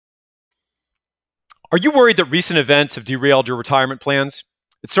Are you worried that recent events have derailed your retirement plans?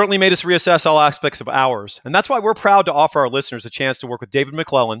 It certainly made us reassess all aspects of ours, and that's why we're proud to offer our listeners a chance to work with David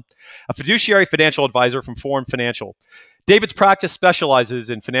McClellan, a fiduciary financial advisor from Forum Financial. David's practice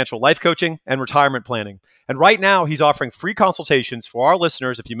specializes in financial life coaching and retirement planning, and right now he's offering free consultations for our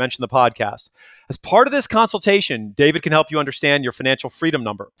listeners if you mention the podcast. As part of this consultation, David can help you understand your financial freedom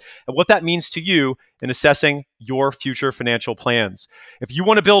number and what that means to you in assessing your future financial plans. If you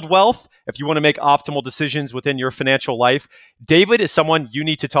want to build wealth, if you want to make optimal decisions within your financial life, David is someone you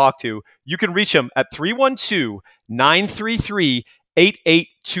need to talk to. You can reach him at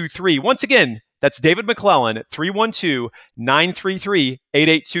 312-933-8823. Once again, that's David McClellan at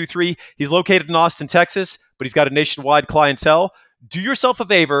 312-933-8823. He's located in Austin, Texas, but he's got a nationwide clientele. Do yourself a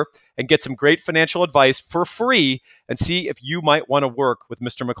favor and get some great financial advice for free and see if you might want to work with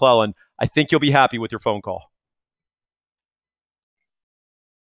Mr. McClellan. I think you'll be happy with your phone call.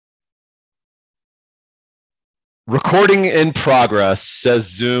 Recording in progress,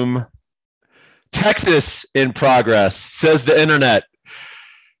 says Zoom. Texas in progress, says the internet.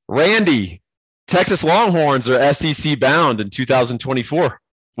 Randy, Texas Longhorns are SEC bound in 2024.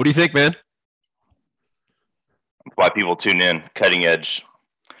 What do you think, man? Why people tune in. Cutting edge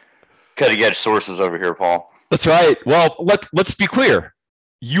sources over here, Paul. That's right. Well, let's be clear.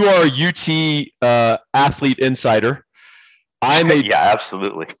 You are a UT athlete insider. Yeah,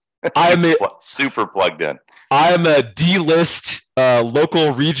 absolutely. I'm super plugged in. I'm a D-list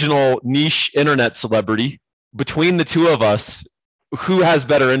local regional niche internet celebrity. Between the two of us, who has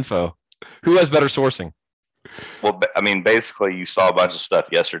better info? Who has better sourcing? Well, I mean, basically, you saw a bunch of stuff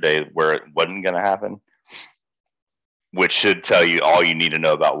yesterday where it wasn't going to happen, which should tell you all you need to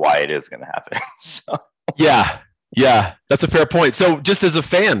know about why it is going to happen. So. Yeah, that's a fair point. So, just as a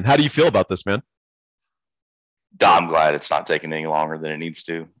fan, how do you feel about this, man? I'm glad it's not taking any longer than it needs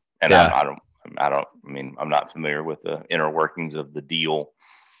to, and yeah. I mean, I'm not familiar with the inner workings of the deal,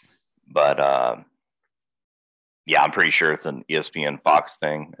 but yeah, I'm pretty sure it's an ESPN Fox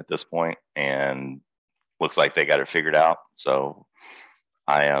thing at this point, and looks like they got it figured out. So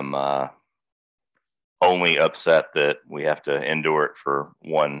I am only upset that we have to endure it for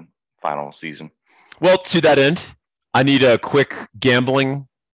one final season. Well, to that end, I need a quick gambling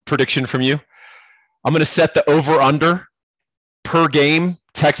prediction from you. I'm going to set the over-under per game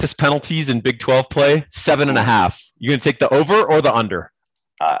Texas penalties in Big 12 play, 7.5. You going to take the over or the under?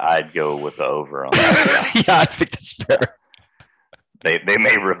 I'd go with the over on that. Yeah, I think that's fair. They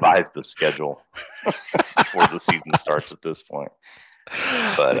may revise the schedule before the season starts at this point.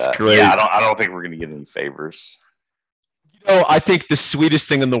 But that's great. Yeah, I don't think we're going to get any favors. You know, I think the sweetest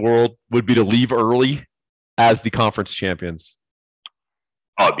thing in the world would be to leave early as the conference champions.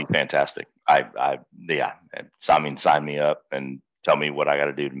 Oh, it'd be fantastic. Yeah. I mean, sign me up and tell me what I got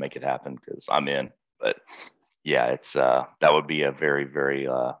to do to make it happen because I'm in. But yeah, it's that would be a very, very,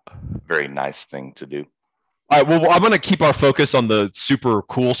 very nice thing to do. All right. Well, I'm going to keep our focus on the super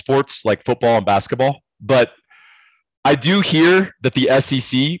cool sports like football and basketball, but I do hear that the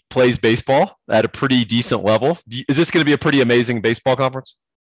SEC plays baseball at a pretty decent level. Is this going to be a pretty amazing baseball conference?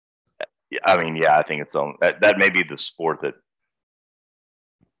 I mean, yeah, I think it's that may be the sport that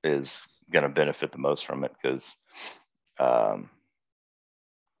is going to benefit the most from it because, I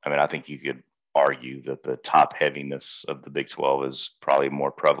mean, I think you could argue that the top heaviness of the Big 12 is probably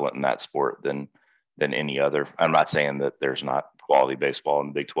more prevalent in that sport than any other. I'm not saying that there's not quality baseball in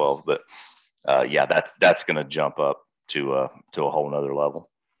the Big 12, but yeah, that's going to jump up to a whole nother level.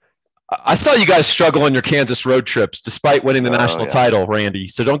 I saw you guys struggle on your Kansas road trips despite winning the national title, Randy.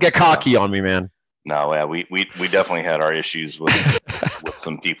 So don't get cocky on me, man. No, yeah, we definitely had our issues with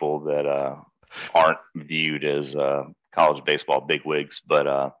some people that aren't viewed as college baseball bigwigs,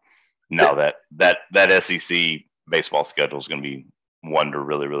 but no, that SEC baseball schedule is going to be one to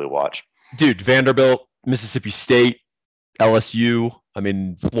really, really watch. Dude, Vanderbilt, Mississippi State, LSU, I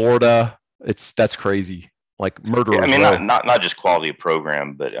mean, Florida, that's crazy. Like murder. Yeah, I mean, not just quality of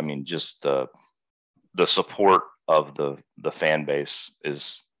program, but I mean, just the support of the fan base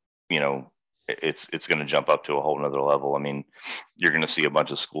is, you know, it's going to jump up to a whole nother level. I mean, you're going to see a bunch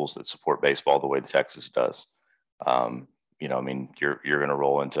of schools that support baseball the way Texas does. You know, I mean, you're going to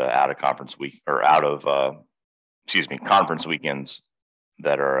roll into conference weekends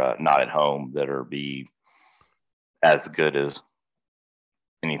that are not at home that are be as good as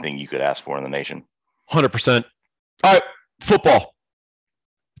anything you could ask for in the nation. 100%. All right, football.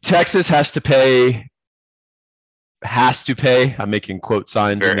 Texas has to pay. I'm making quote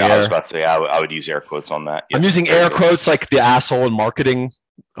signs in the air. I was about to say I would use air quotes on that. Yes, I'm using air quotes like the asshole in marketing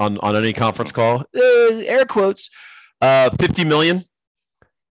on any conference call. Air quotes. $50 million.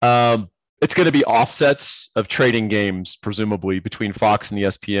 it's going to be offsets of trading games, presumably between Fox and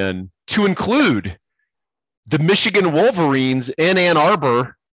ESPN, to include the Michigan Wolverines in Ann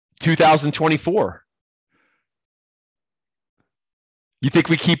Arbor 2024. You think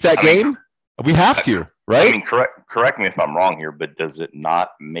we keep that game? We have to, right? I mean, correct me if I'm wrong here, but does it not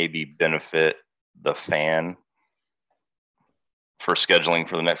maybe benefit the fan for scheduling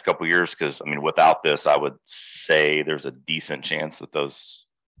for the next couple of years? Because, I mean, without this, I would say there's a decent chance that those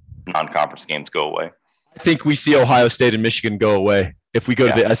non-conference games go away. I think we see Ohio State and Michigan go away if we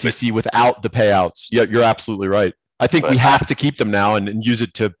go to the SEC without the payouts. Yeah, you're absolutely right. I think we have to keep them now and use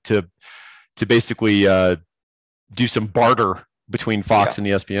it to basically do some barter between Fox and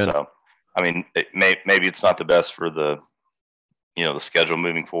ESPN. So, I mean, maybe it's not the best for the schedule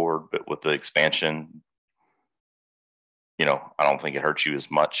moving forward, but with the expansion, I don't think it hurts you as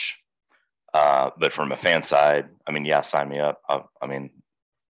much. But from a fan side, I mean, yeah, sign me up. I mean,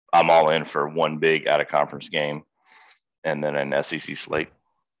 I'm all in for one big out of conference game and then an SEC slate.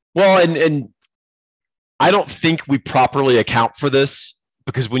 Well, and I don't think we properly account for this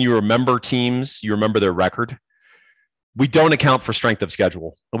because when you remember teams, you remember their record. We don't account for strength of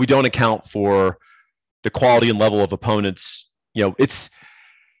schedule, and we don't account for the quality and level of opponents. It's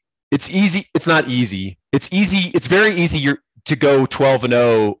easy. It's not easy. It's easy. It's very easy to go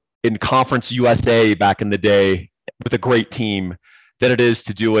 12-0 in Conference USA back in the day with a great team than it is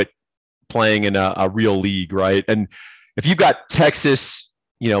to do it playing in a real league, right? And if you've got Texas,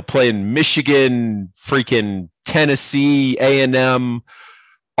 playing Michigan, freaking Tennessee, A&M,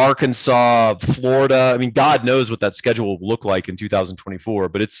 Arkansas, Florida. I mean, God knows what that schedule will look like in 2024,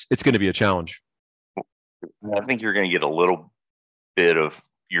 but it's going to be a challenge. I think you're going to get a little bit of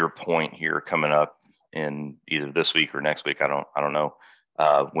your point here coming up in either this week or next week. I don't know.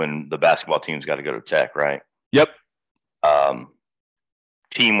 When the basketball team's got to go to Tech, right? Yep.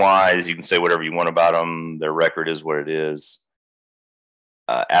 Team-wise, you can say whatever you want about them. Their record is what it is.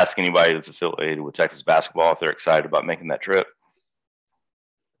 Ask anybody that's affiliated with Texas basketball if they're excited about making that trip.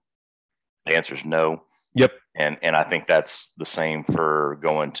 The answer is no. Yep. And I think that's the same for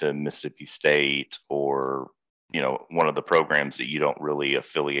going to Mississippi State or, one of the programs that you don't really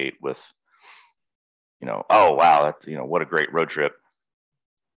affiliate with, oh, wow, that's, what a great road trip.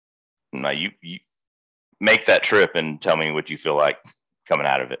 Now you make that trip and tell me what you feel like coming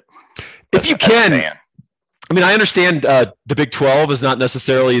out of it. If you can. I mean, I understand the Big 12 is not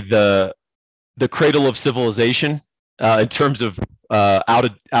necessarily the cradle of civilization in terms of out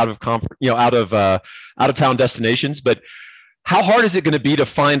of town destinations, but how hard is it going to be to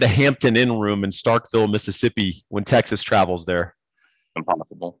find a Hampton Inn room in Starkville, Mississippi when Texas travels there?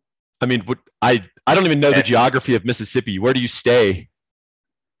 Impossible. I mean, I don't even know the geography of Mississippi. Where do you stay?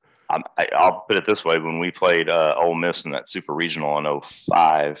 I'll put it this way. When we played Ole Miss in that super regional in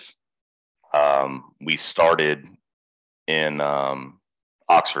 2005, we started in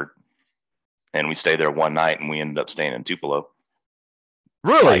Oxford and we stayed there one night and we ended up staying in Tupelo.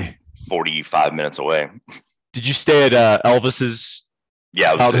 Really? Like 45 minutes away. Did you stay at Elvis's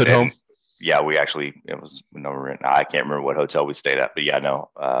childhood home? Yeah, we actually, I can't remember what hotel we stayed at, but yeah, no,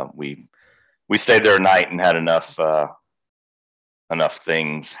 we stayed there a night and had enough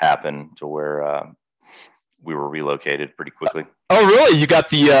things happen to where we were relocated pretty quickly. Oh, really? You got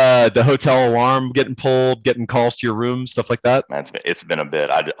the hotel alarm getting pulled, getting calls to your room, stuff like that? It's been a bit.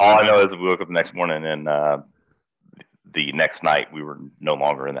 All I know is we woke up the next morning and the next night we were no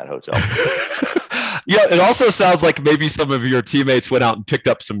longer in that hotel. Yeah, it also sounds like maybe some of your teammates went out and picked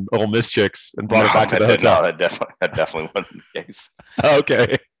up some Ole Miss chicks and brought it back to the hotel. No, that definitely wasn't the case.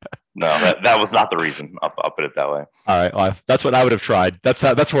 Okay. No, that was not the reason. I'll put it that way. All right, well, that's what I would have tried. That's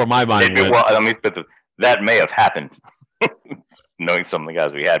where my mind went. Well, I mean, that may have happened, knowing some of the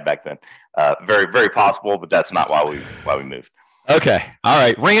guys we had back then. Very, very possible, but that's not why we moved. Okay, all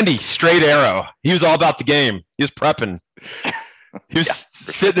right. Randy, straight arrow. He was all about the game. He was prepping. He was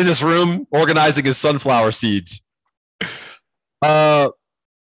sitting in his room organizing his sunflower seeds.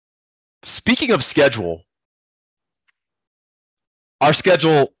 Speaking of schedule, our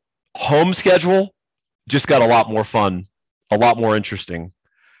home schedule just got a lot more fun, a lot more interesting.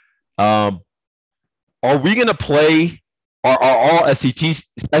 Are we going to play are all SEC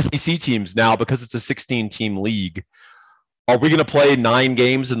teams now, because it's a 16-team league? Are we going to play 9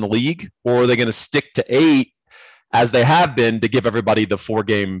 games in the league, or are they going to stick to 8 as they have been to give everybody the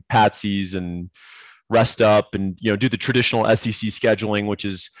 4-game patsies and rest up and, do the traditional SEC scheduling, which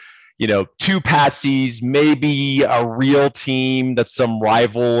is, 2 patsies, maybe a real team that's some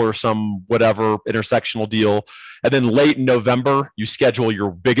rival or some whatever intersectional deal. And then late in November, you schedule your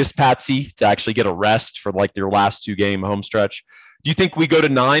biggest patsy to actually get a rest for like their last 2-game home stretch. Do you think we go to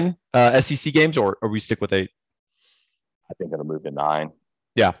 9 SEC games, or we stick with 8? I think it'll move to 9.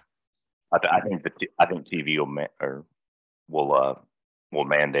 Yeah. I think TV will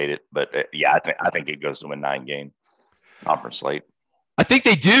mandate it, but I think it goes to a 9-game conference slate. I think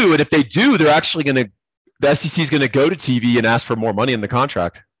they do, and if they do, they're actually the SEC is going to go to TV and ask for more money in the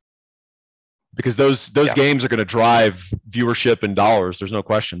contract, because those games are going to drive viewership and dollars. There's no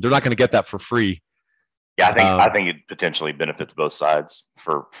question. They're not going to get that for free. Yeah, I think it potentially benefits both sides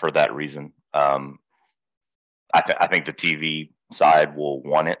for that reason. I think the TV side will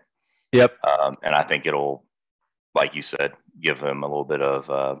want it. Yep. And I think it'll, like you said, give them a little bit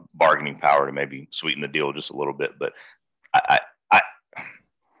of bargaining power to maybe sweeten the deal just a little bit. But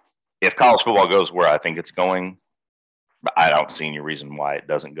if college football goes where I think it's going, I don't see any reason why it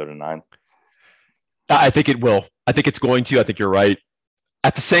doesn't go to 9. I think it will. I think it's going to. I think you're right.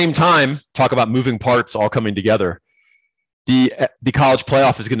 At the same time, talk about moving parts all coming together. The college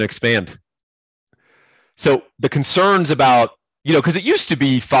playoff is going to expand. So the concerns about, because it used to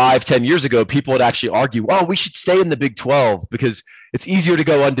be 5-10 years ago, people would actually argue, oh, we should stay in the Big 12 because it's easier to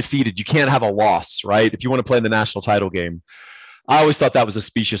go undefeated. You can't have a loss, right? If you want to play in the national title game. I always thought that was a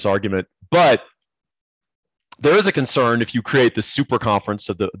specious argument. But there is a concern if you create the super conference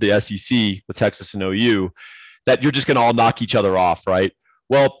of the SEC with Texas and OU, that you're just going to all knock each other off, right?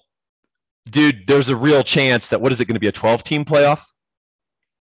 Well, dude, there's a real chance that, what is it going to be, a 12-team playoff?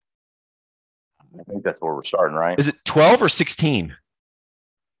 I think that's where we're starting, right? Is it 12 or 16?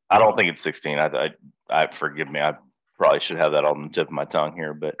 I don't think it's 16. I forgive me. I probably should have that on the tip of my tongue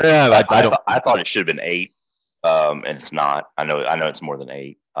here, but yeah, I thought it should have been 8, and it's not. I know it's more than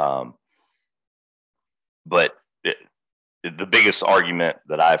 8. But the biggest argument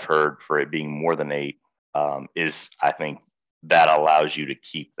that I've heard for it being more than 8 is, I think that allows you to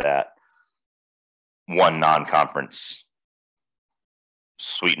keep that one non-conference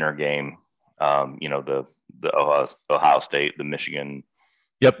sweetener game. The Ohio State, the Michigan,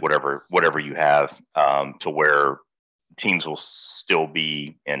 whatever you have, to where teams will still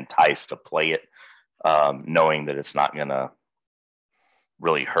be enticed to play it, knowing that it's not going to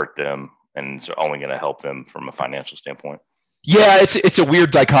really hurt them and it's only going to help them from a financial standpoint. Yeah, it's a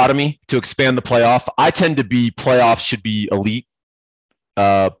weird dichotomy to expand the playoff. I tend to be playoffs should be elite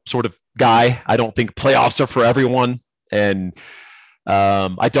sort of guy. I don't think playoffs are for everyone, and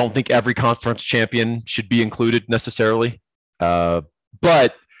I don't think every conference champion should be included necessarily.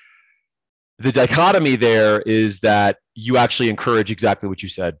 But the dichotomy there is that you actually encourage exactly what you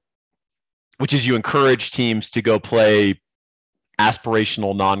said, which is you encourage teams to go play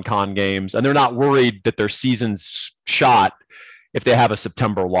aspirational non-con games, and they're not worried that their season's shot if they have a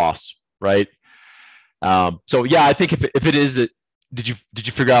September loss, right? So yeah, I think if it is, did you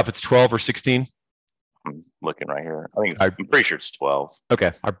figure out if it's 12 or 16? I'm looking right here. I'm pretty sure it's 12.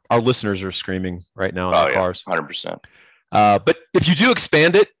 Okay, our listeners are screaming right now in their cars. 100%. But if you do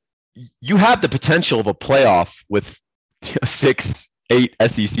expand it, you have the potential of a playoff with 6, 8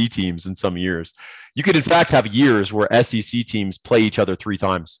 SEC teams in some years. You could, in fact, have years where SEC teams play each other 3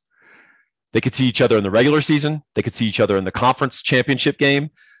 times. They could see each other in the regular season, they could see each other in the conference championship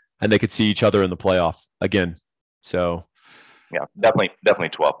game, and they could see each other in the playoff again. So, yeah, definitely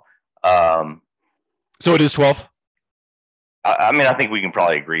 12. So it is 12? I think we can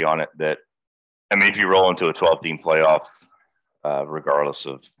probably agree on it that, if you roll into a 12-team playoff, regardless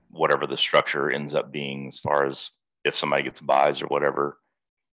of whatever the structure ends up being as far as if somebody gets buys or whatever,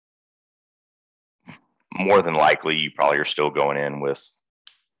 more than likely you probably are still going in with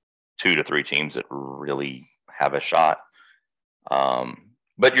 2 to 3 teams that really have a shot.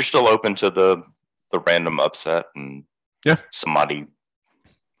 But you're still open to the random upset and somebody,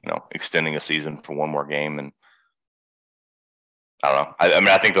 extending a season for one more game. And I don't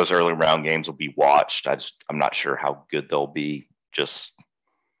know. I think those early round games will be watched. I'm not sure how good they'll be. Just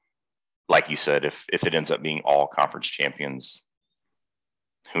like you said, if it ends up being all conference champions,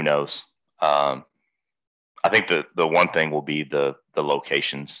 who knows? I think the one thing will be the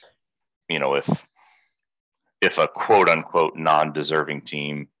locations. If a quote unquote non-deserving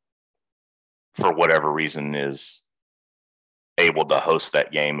team for whatever reason is able to host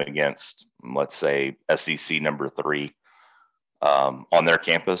that game against, let's say, SEC number 3 on their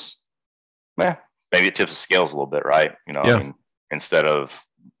campus, maybe it tips the scales a little bit, right? Instead of,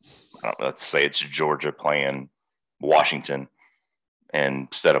 let's say it's Georgia playing Washington, and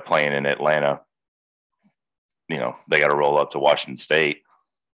instead of playing in Atlanta, they got to roll up to Washington State.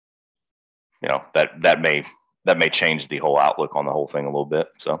 That may change the whole outlook on the whole thing a little bit.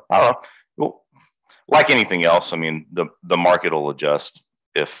 So I don't know. Well, like anything else, the market will adjust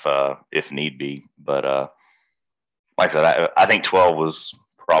if need be. But like I said, I think 12 was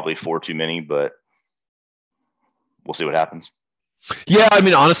probably 4 too many, but we'll see what happens. Yeah, I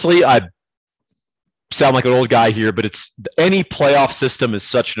mean, honestly, I sound like an old guy here, but it's any playoff system is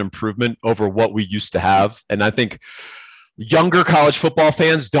such an improvement over what we used to have. And I think younger college football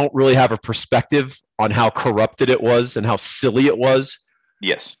fans don't really have a perspective on how corrupted it was and how silly it was.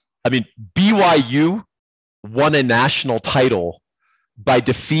 Yes. I mean, BYU won a national title by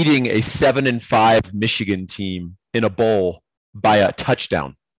defeating a 7-5 Michigan team in a bowl by a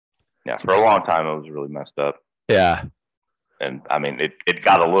touchdown. Yeah, for a long time, it was really messed up. Yeah. And I mean, it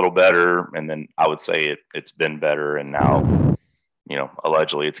got a little better, and then I would say it's been better, and now,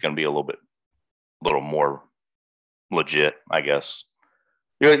 allegedly it's going to be a little more legit, I guess.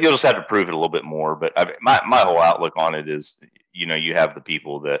 You'll just have to prove it a little bit more. But I mean, my whole outlook on it is, you have the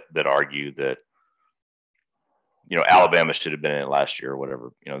people that argue that, Alabama should have been in it last year or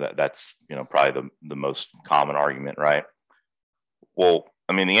whatever. That's probably the most common argument, right? Well,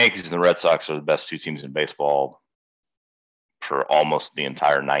 I mean, the Yankees and the Red Sox are the best two teams in baseball for almost the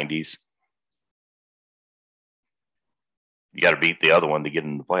entire 90s. You got to beat the other one to get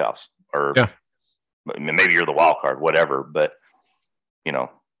into the playoffs, or maybe you're the wild card, whatever. But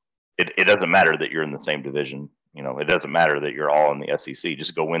it doesn't matter that you're in the same division. It doesn't matter that you're all in the SEC.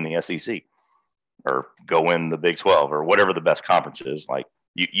 Just go win the SEC, or go win the Big 12, or whatever the best conference is. Like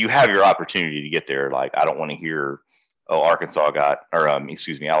you have your opportunity to get there. Like, I don't want to hear, oh, Arkansas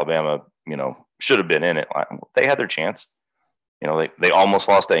Alabama, should have been in it. Like, they had their chance. They almost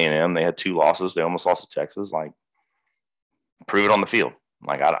lost to A&M. They had 2 losses. They almost lost to Texas. Like, prove it on the field.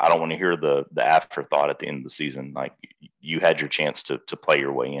 Like, I don't want to hear the afterthought at the end of the season. Like, you had your chance to play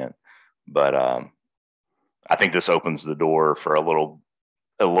your way in. But I think this opens the door for a little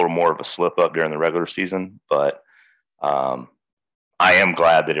more of a slip up during the regular season. But I am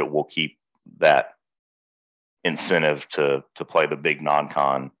glad that it will keep that incentive to play the big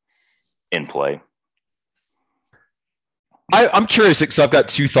non-con in play. I'm curious because I've got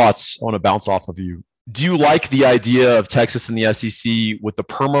 2 thoughts I want to bounce off of you. Do you like the idea of Texas and the SEC with the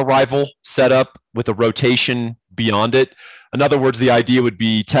perma rival setup with a rotation beyond it? In other words, the idea would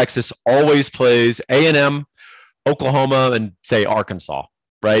be Texas always plays A&M, Oklahoma, and say Arkansas,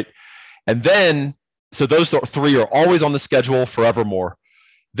 right? And then, so those 3 are always on the schedule forevermore.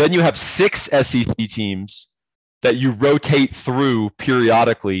 Then you have 6 SEC teams that you rotate through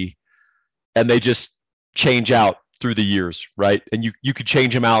periodically, and they just change out through the years, right? And you could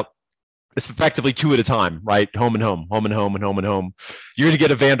change them out. It's effectively 2 at a time, right? Home and home, home and home, and home and home. You're going to get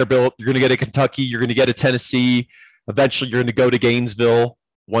a Vanderbilt. You're going to get a Kentucky. You're going to get a Tennessee. Eventually, you're going to go to Gainesville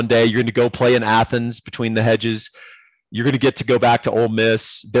one day. You're going to go play in Athens between the hedges. You're going to get to go back to Ole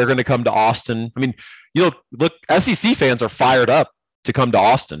Miss. They're going to come to Austin. I mean, look, SEC fans are fired up to come to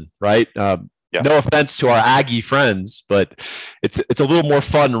Austin, right? No offense to our Aggie friends, but it's a little more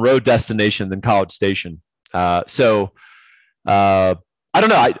fun road destination than College Station. I don't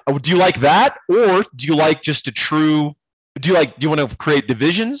know. Do you like that, or do you like just a true? Do you want to create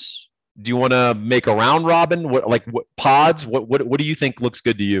divisions? Do you want to make a round robin? What pods? What do you think looks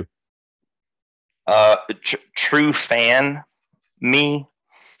good to you? True fan me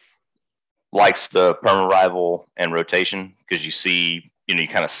likes the perma rival and rotation, because you see, you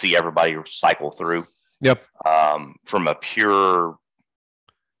kind of see everybody cycle through. Yep. From a pure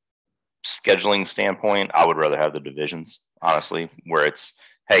scheduling standpoint, I would rather have the divisions, honestly, where it's,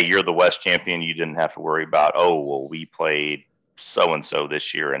 hey, you're the West champion. You didn't have to worry about, oh, well, we played so-and-so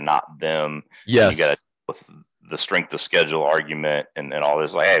this year and not them. Yes. You got with the strength of schedule argument and all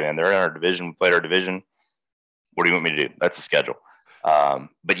this, like, hey, man, they're in our division. We played our division. What do you want me to do? That's the schedule.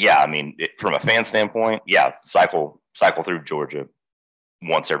 But yeah, I mean, from a fan standpoint, yeah, cycle through Georgia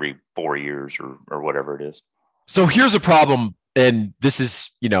once every 4 years or whatever it is. So here's a problem. And this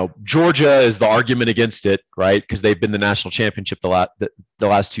is, Georgia is the argument against it, right? Because they've been the national championship the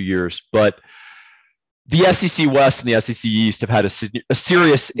last 2 years. But the SEC West and the SEC East have had a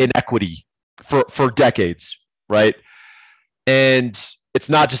serious inequity for decades, right? And it's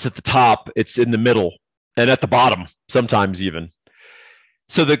not just at the top, it's in the middle and at the bottom, sometimes even.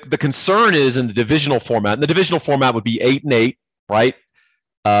 So the concern is in the divisional format. And the divisional format would be 8-8, right?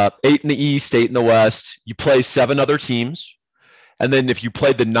 8 in the East, 8 in the West. You play 7 other teams. And then if you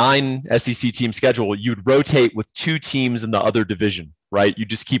played the 9 SEC team schedule, you'd rotate with 2 teams in the other division, right? You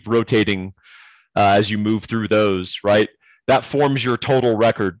just keep rotating as you move through those, right? That forms your total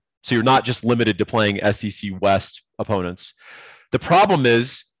record. So you're not just limited to playing SEC West opponents. The problem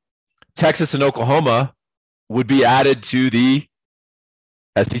is Texas and Oklahoma would be added to the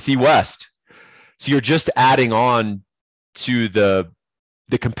SEC West. So you're just adding on to the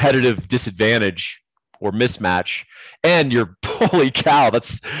competitive disadvantage or mismatch, and you're holy cow,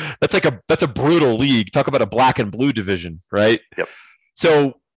 that's a brutal league. Talk about a black and blue division, right? Yep.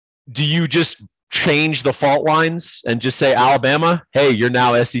 So do you just change the fault lines and just say Alabama, hey, you're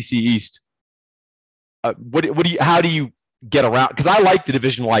now SEC East? How do you get around? Because I like the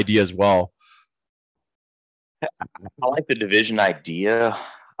divisional idea as well. I like the division idea.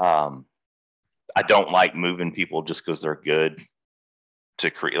 I don't like moving people just because they're good to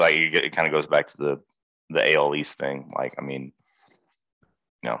create. Like it kind of goes back to the AL East thing. Like, I mean,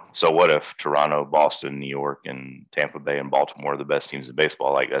 so what if Toronto, Boston, New York, and Tampa Bay and Baltimore are the best teams in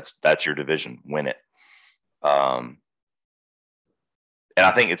baseball? Like that's your division. Win it. And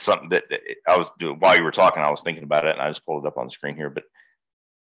I think it's something that I was doing while you were talking. I was thinking about it, and I just pulled it up on the screen here. But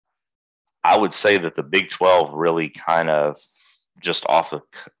I would say that the Big 12 really kind of, just off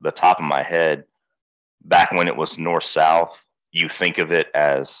the top of my head, back when it was north-south, you think of it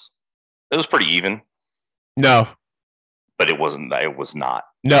as it was pretty even. No. But it wasn't. It was not.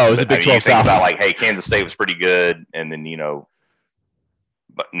 No, it was a Big 12 you think South. about like, hey, Kansas State was pretty good, and then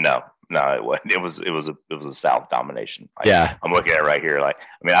but no, it was a South domination. Like, yeah, I'm looking at it right here. Like,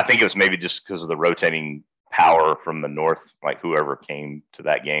 I mean, I think it was maybe just because of the rotating power from the north. Like, whoever came to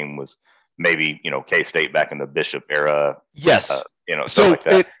that game was maybe K-State back in the Bishop era. Yes. So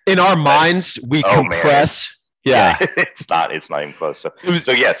like in our minds, we compress. Man. Yeah. it's not even close.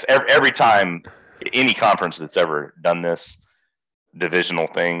 So yes, every time any conference that's ever done this divisional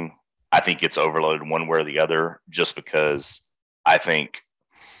thing, I think it's overloaded one way or the other, just because I think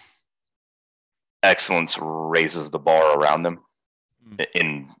excellence raises the bar around them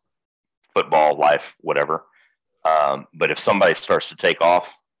in football, life, whatever. But if somebody starts to take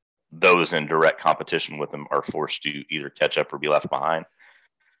off, those in direct competition with them are forced to either catch up or be left behind.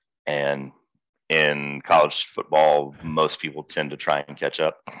 And in college football, most people tend to try and catch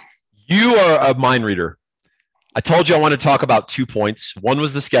up. You are a mind reader. I told you I want to talk about 2 points. One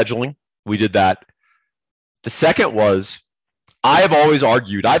was the scheduling. We did that. The second was, I have always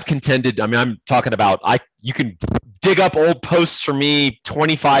argued, I've contended, I mean, I'm talking about, you can dig up old posts for me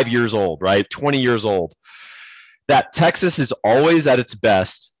 25 years old, right? 20 years old, that Texas is always at its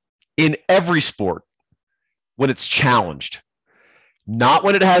best in every sport when it's challenged. Not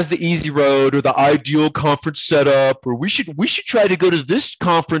when it has the easy road or the ideal conference setup, or we should try to go to this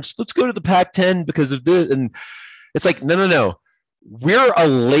conference. Let's go to the Pac-10 because of this. And it's like, no. We're a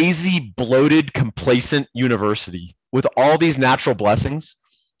lazy, bloated, complacent university with all these natural blessings.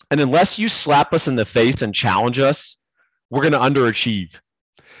 And unless you slap us in the face and challenge us, we're going to underachieve.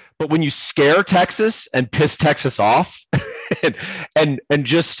 But when you scare Texas and piss Texas off and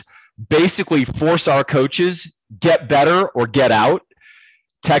just basically force our coaches get better or get out,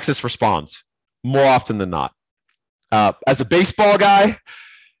 Texas responds more often than not. As a baseball guy,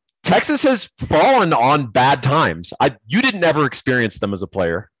 Texas has fallen on bad times. You didn't ever experience them as a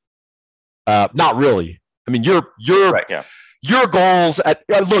player. Not really. I mean, your right, yeah. Your goals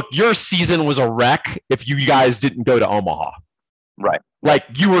look, your season was a wreck if you guys didn't go to Omaha. Right. Like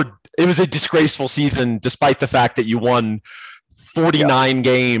it was a disgraceful season despite the fact that you won 49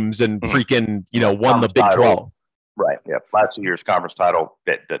 games and freaking, won the Big 12. Right. Yeah. Last year's conference title,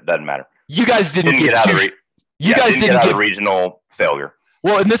 that doesn't matter. You guys didn't get out of the regional failure.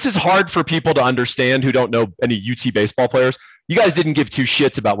 Well, and this is hard for people to understand who don't know any UT baseball players. You guys didn't give two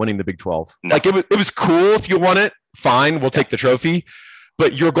shits about winning the Big 12. No. Like it was cool if you won it, fine, we'll take the trophy.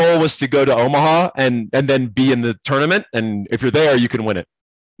 But your goal was to go to Omaha and then be in the tournament. And if you're there, you can win it.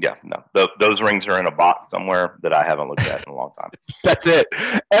 Yeah, no. Those rings are in a box somewhere that I haven't looked at in a long time. That's it.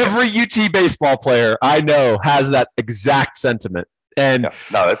 Every UT baseball player I know has that exact sentiment. And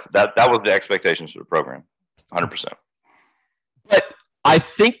no, that was the expectations for the program, 100%. But I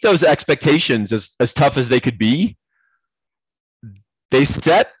think those expectations, as tough as they could be, they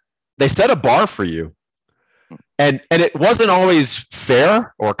set a bar for you. And it wasn't always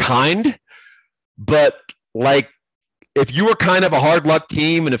fair or kind, but like if you were kind of a hard luck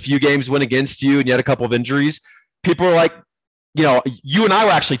team and a few games went against you and you had a couple of injuries, people were like, you and I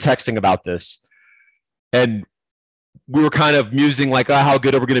were actually texting about this. And we were kind of musing like, oh, how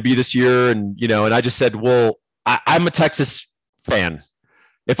good are we going to be this year? And, and I just said, well, I'm a Texas fan.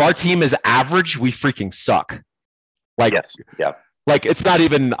 If our team is average, we freaking suck. Like, yes. Yeah. Like it's not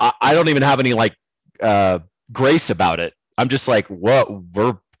even, I don't even have any like grace about it. I'm just like, what?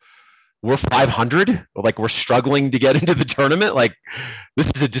 We're 500. Like we're struggling to get into the tournament. Like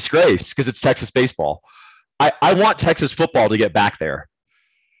this is a disgrace because it's Texas baseball. I want Texas football to get back there.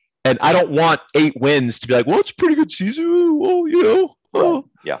 And I don't want 8 wins to be like, well, it's a pretty good season. Well,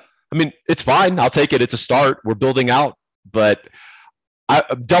 Yeah. I mean, it's fine. I'll take it. It's a start. We're building out. But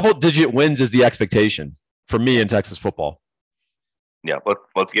double-digit wins is the expectation for me in Texas football. Yeah,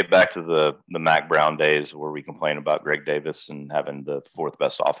 let's get back to the Mac Brown days where we complain about Greg Davis and having the fourth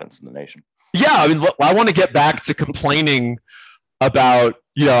best offense in the nation. Yeah, I mean, I want to get back to complaining about,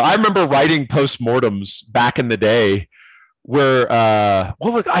 I remember writing postmortems back in the day where, I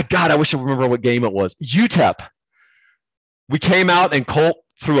wish I remember what game it was. UTEP. We came out and Colt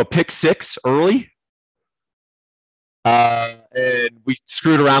threw a pick six early. And we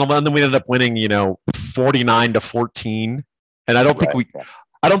screwed around a little, and then we ended up winning, 49-14. And I don't think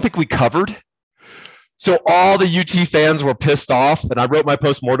we covered. So all the UT fans were pissed off, and I wrote my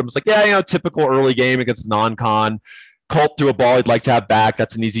postmortem. It's like, typical early game against non-con. Colt threw a ball he'd like to have back.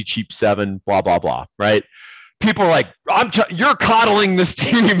 That's an easy, cheap 7, blah, blah, blah, right? People are like, you're coddling this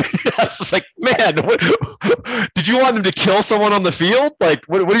team. It's like, man, did you want them to kill someone on the field? Like,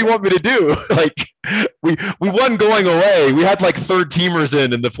 what do you want me to do? Like, we won going away. We had like third teamers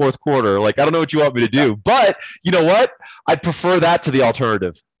in the fourth quarter. Like, I don't know what you want me to do. But you know what? I'd prefer that to the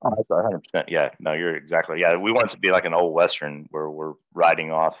alternative. Oh, that's 100%. Yeah, no, you're exactly. Yeah, we want it to be like an old Western where we're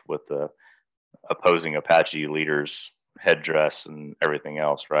riding off with the opposing Apache leaders' headdress and everything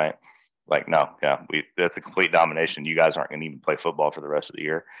else, right? Like, no, yeah, that's a complete domination. You guys aren't going to even play football for the rest of the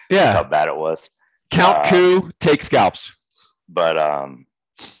year. Yeah. That's how bad it was. Count coup, take scalps. But,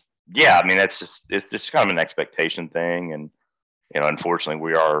 yeah, I mean, it's just kind of an expectation thing. And, unfortunately,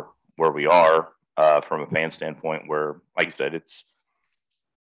 we are where we are from a fan standpoint where, like you said, it's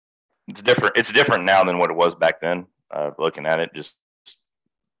different. It's different now than what it was back then, looking at it.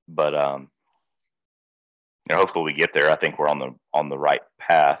 But hopefully we get there. I think we're on the right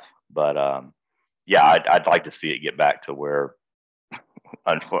path. But yeah, I'd like to see it get back to where,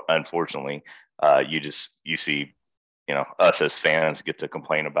 unfortunately, you see, us as fans get to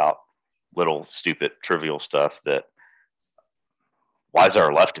complain about little stupid trivial stuff. That why does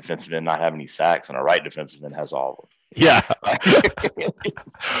our left defensive end not have any sacks and our right defensive end has all of them? Yeah,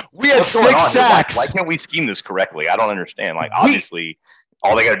 we had 6 sacks. Why can't we scheme this correctly? I don't understand. Like, obviously,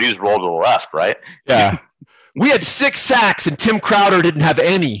 all they got to do is roll to the left, right? Yeah, we had 6 sacks and Tim Crowder didn't have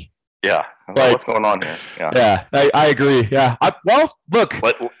any. Yeah. What's going on here? Yeah, I agree. Yeah. Look.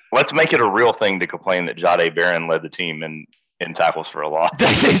 Let's make it a real thing to complain that Jahdae Barron led the team in tackles for a loss.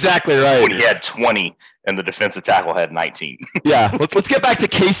 That's exactly right. When he had 20 and the defensive tackle had 19. Yeah. Let's get back to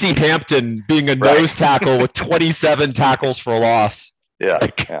Casey Hampton being a nose tackle with 27 tackles for a loss. Yeah.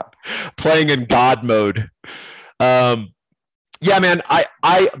 Playing in God mode. Yeah, man,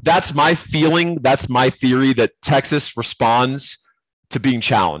 I that's my feeling. That's my theory that Texas responds to being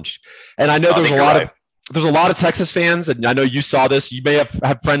challenged. And I know there's a lot of Texas fans, and I know you saw this. You may have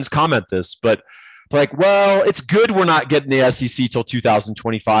had friends comment this, but like, well, it's good we're not getting the SEC till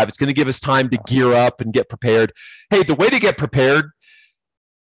 2025. It's going to give us time to gear up and get prepared. Hey, the way to get prepared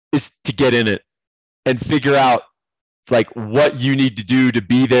is to get in it and figure out like what you need to do to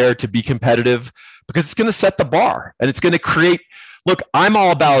be there, to be competitive, because it's going to set the bar and it's going to create. Look, I'm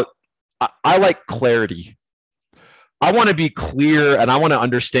all about, I like clarity. I want to be clear and I want to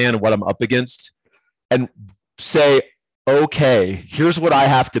understand what I'm up against and say, okay, here's what I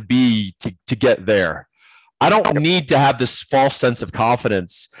have to be to get there. I don't need to have this false sense of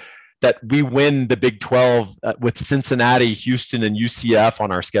confidence that we win the Big 12 with Cincinnati, Houston, and UCF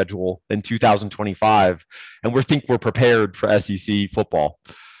on our schedule in 2025, and we think we're prepared for SEC football.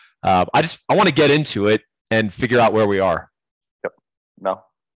 I want to get into it and figure out where we are. Yep. No,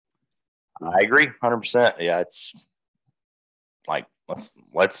 I agree 100%. Yeah, it's like let's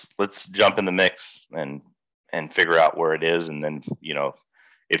jump in the mix and figure out where it is, and then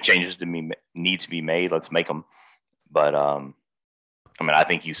if changes need to be made, let's make them. But I mean, I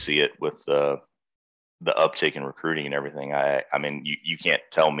think you see it with the uptick in recruiting and everything. I mean, you can't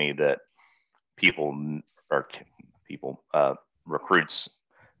tell me that recruits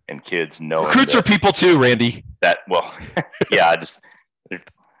and kids know. Recruits are people too, Randy. That, well, yeah,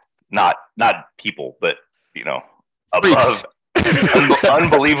 not people, but above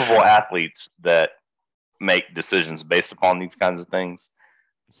unbelievable athletes that make decisions based upon these kinds of things.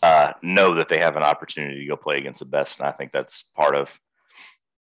 Know that they have an opportunity to go play against the best, and I think that's part of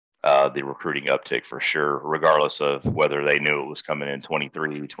the recruiting uptick for sure, regardless of whether they knew it was coming in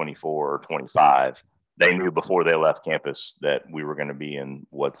 23, 24, or 25. They knew before they left campus that we were going to be in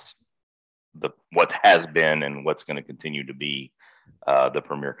what has been and what's going to continue to be the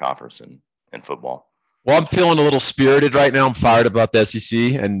premier conference in football. Well, I'm feeling a little spirited right now. I'm fired about the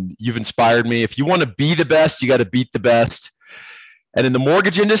SEC, and you've inspired me. If you want to be the best, you got to beat the best. And in the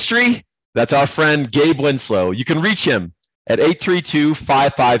mortgage industry, that's our friend Gabe Winslow. You can reach him at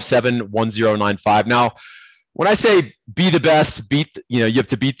 832-557-1095. Now, when I say be the best, you have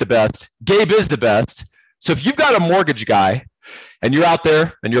to beat the best. Gabe is the best. So if you've got a mortgage guy and you're out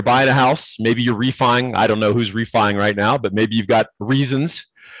there and you're buying a house, maybe you're refining. I don't know who's refining right now, but maybe you've got reasons.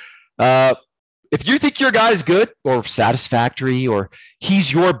 If you think your guy's good or satisfactory or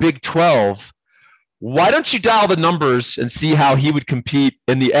he's your Big 12, why don't you dial the numbers and see how he would compete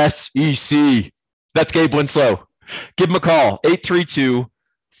in the SEC? That's Gabe Winslow. Give him a call,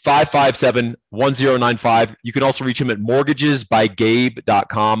 832-557-1095. You can also reach him at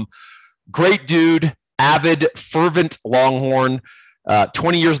mortgagesbygabe.com. Great dude, avid, fervent Longhorn,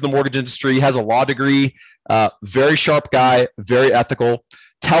 20 years in the mortgage industry, has a law degree, very sharp guy, very ethical.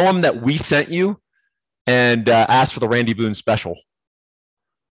 Tell him that we sent you and ask for the Randy Boone special.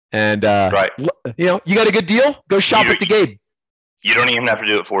 And, right. You got a good deal? Go shop at the Gabe. You don't even have to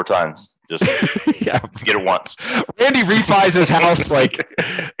do it 4 times. Just get it once. Randy refis his house like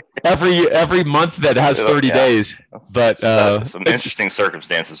every month that has 30 days. But some interesting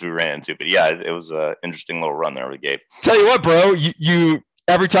circumstances we ran into. But yeah, it was an interesting little run there with Gabe. Tell you what, bro, you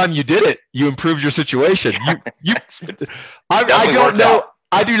every time you did it, you improved your situation. I don't know.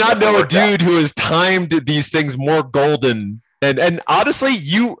 I do not know a dude who has timed these things more golden. And honestly,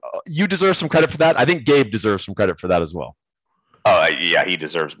 you deserve some credit for that. I think Gabe deserves some credit for that as well. Oh, yeah, he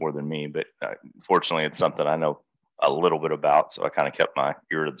deserves more than me. But fortunately, it's something I know a little bit about. So I kind of kept my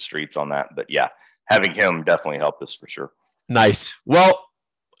ear to the streets on that. But yeah, having him definitely helped us for sure. Nice. Well,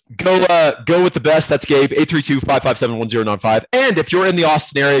 go with the best. That's Gabe, 832-557-1095. And if you're in the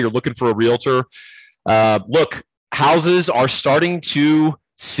Austin area, you're looking for a realtor, look, houses are starting to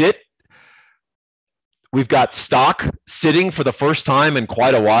sit. We've got stock sitting for the first time in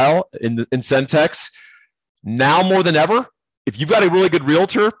quite a while in Centex. Now more than ever, if you've got a really good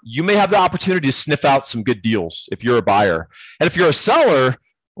realtor, you may have the opportunity to sniff out some good deals if you're a buyer. And if you're a seller,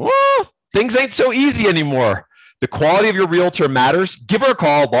 well, things ain't so easy anymore. The quality of your realtor matters. Give her a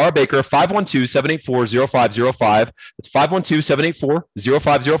call, Laura Baker, 512-784-0505. It's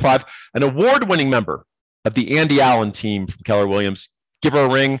 512-784-0505. An award-winning member of the Andy Allen team from Keller Williams. Give her a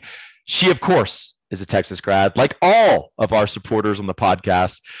ring. She, of course, is a Texas grad, like all of our supporters on the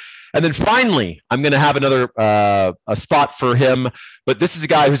podcast. And then finally, I'm going to have another a spot for him, but this is a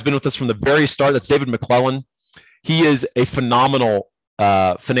guy who's been with us from the very start. That's David McClellan. He is a phenomenal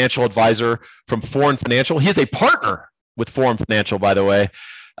financial advisor from Foreign Financial. He is a partner with Foreign Financial, by the way.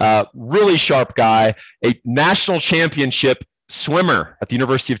 Really sharp guy, a national championship swimmer at the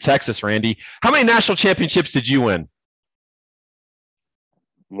University of Texas, Randy. How many national championships did you win?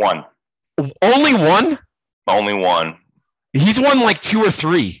 1. Only 1? Only 1. He's won like 2 or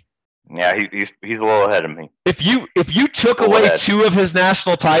 3. Yeah, he's a little ahead of me. If you took away 2 of his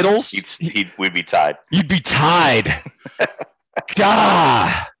national titles, we'd be tied. You'd be tied.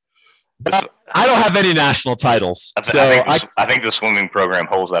 God, I don't have any national titles. I think the swimming program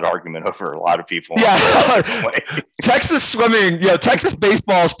holds that argument over a lot of people. Yeah, Texas swimming. Texas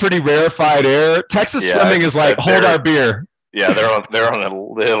baseball is pretty rarefied air. Texas swimming is like hold our beer. Yeah, they're on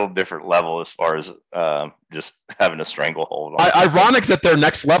a little different level as far as just having a stranglehold on. Ironic that their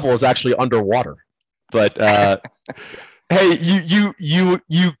next level is actually underwater, but hey, you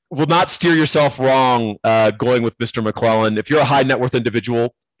will not steer yourself wrong going with Mr. McClellan. If you're a high net worth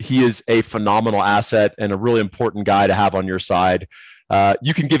individual, he is a phenomenal asset and a really important guy to have on your side.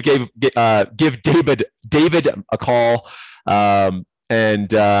 You can give David a call, and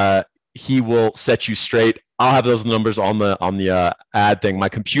he will set you straight. I'll have those numbers on the ad thing. My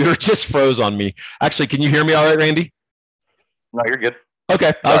computer just froze on me. Actually, can you hear me all right, Randy? No, you're good.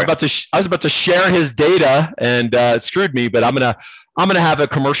 Okay, I was about to share his data and it screwed me, but I'm gonna have a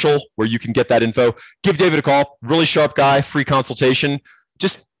commercial where you can get that info. Give David a call. Really sharp guy. Free consultation.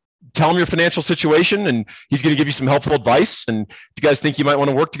 Just tell him your financial situation, and he's going to give you some helpful advice. And if you guys think you might want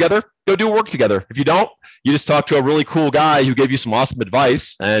to work together, go do work together. If you don't, you just talk to a really cool guy who gave you some awesome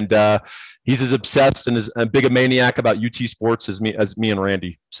advice, and he's as obsessed and as big a maniac about UT sports as me and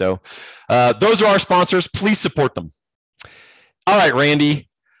Randy. So those are our sponsors. Please support them. All right, Randy.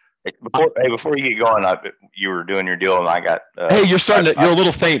 Before you get going, you were doing your deal, and I got. Hey, you're a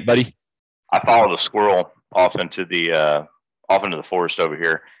little faint, buddy. I followed a squirrel off into the forest over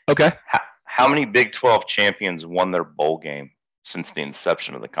here. Okay. How many Big 12 champions won their bowl game since the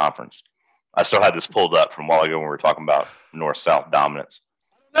inception of the conference? I still had this pulled up from a while ago when we were talking about north-south dominance.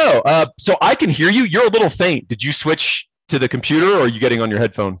 No, so I can hear you. You're a little faint. Did you switch to the computer, or are you getting on your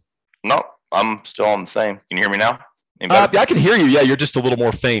headphone? No, I'm still on the same. Can you hear me now? Yeah, I can hear you. Yeah, you're just a little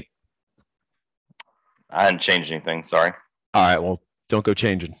more faint. I hadn't changed anything. Sorry. All right, well, don't go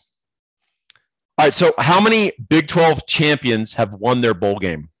changing. All right, so how many Big 12 champions have won their bowl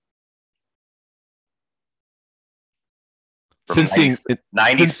game? From Since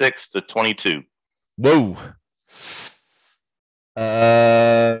 96 to 22. Whoa.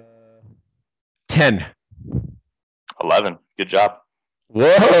 10. 11. Good job.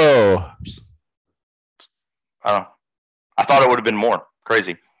 Whoa. I don't know. I thought it would have been more.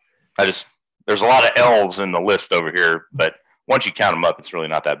 Crazy. There's a lot of L's in the list over here, but once you count them up, it's really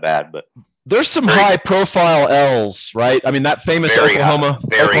not that bad. But there's some high profile L's, right? I mean, that famous Oklahoma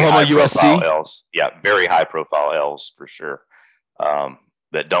USC. L's. Yeah, very high profile L's for sure.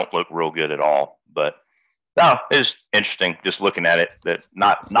 That don't look real good at all. But no, it's interesting just looking at it. That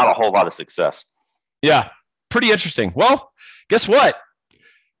not a whole lot of success. Yeah, pretty interesting. Well, guess what?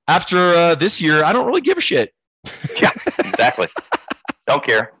 After this year, I don't really give a shit. Yeah, exactly. Don't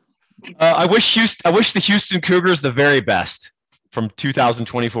care. I wish the Houston Cougars the very best from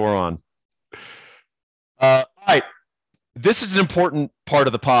 2024 on. All right. This is an important part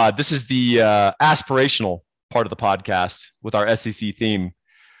of the pod. This is the aspirational part of the podcast with our SEC theme.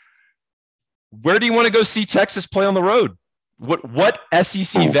 Where do you want to go see Texas play on the road? What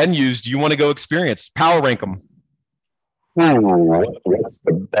SEC venues do you want to go experience? Power rank them. What's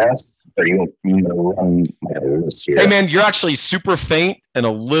the best? Are you going to run my list here? Hey, man, you're actually super faint and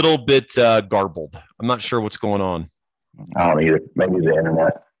a little bit garbled. I'm not sure what's going on. I don't either. Maybe the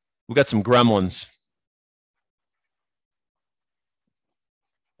internet. We got some gremlins.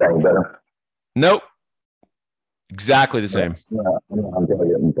 Any better? Nope. Exactly the same. Yeah, I'm going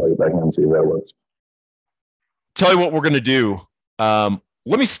to get back and see where it works. Tell you what we're going to do. Let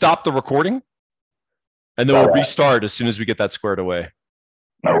me stop the recording, and then we'll restart as soon as we get that squared away.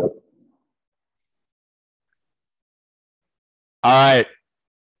 No. All right.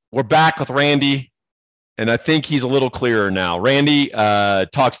 We're back with Randy, and I think he's a little clearer now. Randy,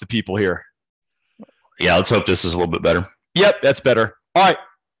 talk to the people here. Yeah, let's hope this is a little bit better. Yep, that's better. All right.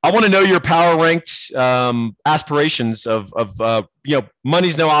 I want to know your power ranked aspirations of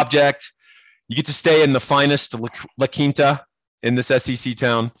money's no object. You get to stay in the finest La Quinta in this SEC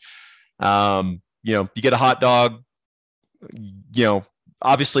town. You get a hot dog.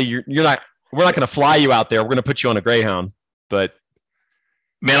 Obviously we're not going to fly you out there. We're going to put you on a Greyhound, but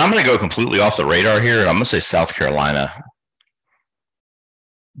man, I'm going to go completely off the radar here. And I'm going to say South Carolina,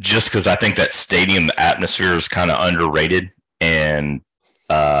 just because I think that stadium atmosphere is kind of underrated, and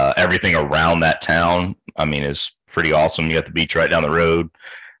everything around that town, I mean, is pretty awesome. You got the beach right down the road.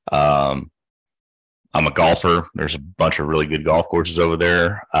 I'm a golfer. There's a bunch of really good golf courses over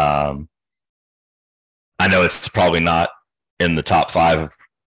there. I know it's probably not in the top 5 of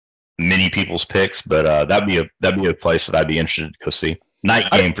many people's picks, but that'd be a place that I'd be interested to go see.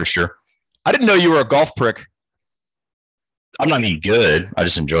 Night game for sure. I didn't know you were a golf prick. I'm not even good. I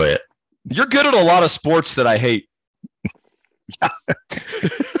just enjoy it. You're good at a lot of sports that I hate.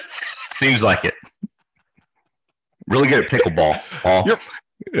 Seems like it. Really good at pickleball.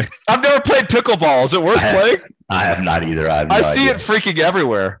 I've never played pickleball. Is it worth playing? I have not either. I see it freaking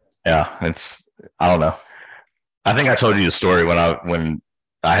everywhere. Yeah, I don't know. I think I told you the story when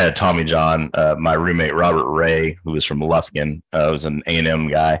I had Tommy John, my roommate Robert Ray, who was from Lufkin, was an A&M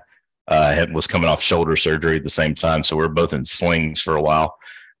guy, was coming off shoulder surgery at the same time, so we were both in slings for a while.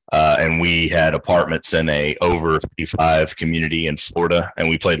 And we had apartments in a over 55 community in Florida, and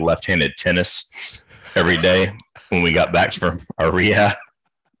we played left-handed tennis every day when we got back from our rehab.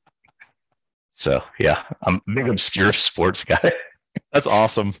 So yeah, I'm a big obscure sports guy. That's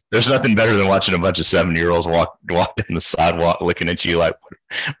awesome. There's nothing better than watching a bunch of 7-year-olds walk down the sidewalk looking at you like,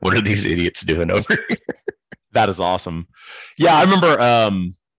 what are these idiots doing over here? That is awesome. Yeah, I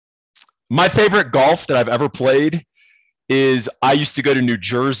remember my favorite golf that I've ever played is I used to go to New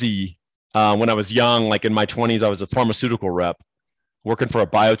Jersey when I was young, like in my 20s. I was a pharmaceutical rep working for a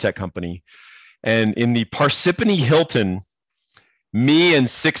biotech company. And in the Parsippany Hilton, me and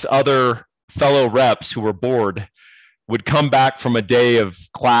 6 other fellow reps who were bored would come back from a day of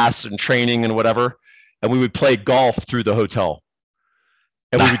class and training and whatever, and we would play golf through the hotel.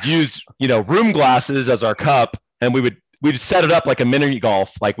 And nice. We would use, room glasses as our cup, and we'd set it up like a mini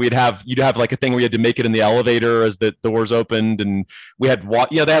golf. Like you'd have like a thing where you had to make it in the elevator as the doors opened, and we had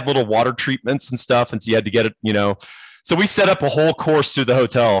they had little water treatments and stuff, and so you had to get it, So we set up a whole course through the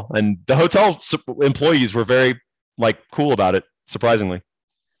hotel, and the hotel employees were very cool about it, surprisingly.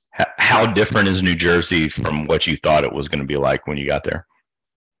 How different is New Jersey from what you thought it was going to be like when you got there?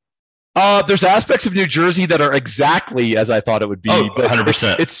 There's aspects of New Jersey that are exactly as I thought it would be. Oh,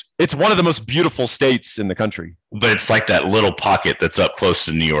 100%. It's one of the most beautiful states in the country. But it's like that little pocket that's up close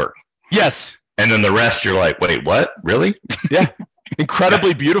to New York. Yes. And then the rest, you're like, wait, what? Really? Yeah.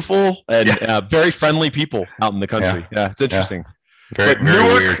 Incredibly beautiful and very friendly people out in the country. Yeah, it's interesting. Very, but very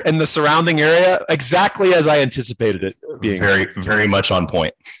Newark weird. and the surrounding area, exactly as I anticipated it being. Very, very much on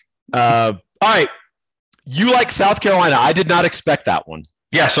point. All right. You like South Carolina. I did not expect that one.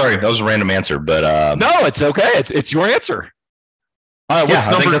 Yeah, sorry, that was a random answer, but No, it's okay. It's your answer. All right. yeah, What's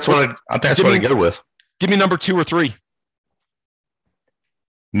I number? think that's what I go with. Give me number 2 or 3.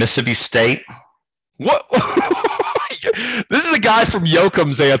 Mississippi State. What? This is a guy from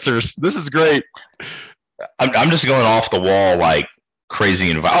Yoakum's answers. This is great. I'm just going off the wall like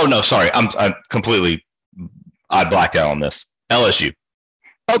crazy. Oh no, sorry, I'm completely. I blacked out on this. LSU.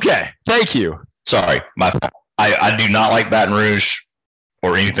 Okay. Thank you. Sorry, my fault. I do not like Baton Rouge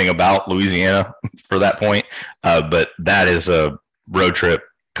or anything about Louisiana for that point, but that is a road trip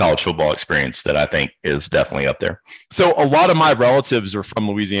college football experience that I think is definitely up there. So a lot of my relatives are from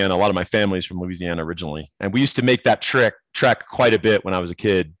Louisiana. A lot of my family's from Louisiana originally, and we used to make that trek quite a bit when I was a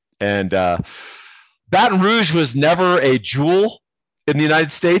kid. And Baton Rouge was never a jewel in the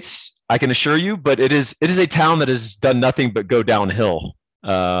United States, I can assure you, but it is a town that has done nothing but go downhill.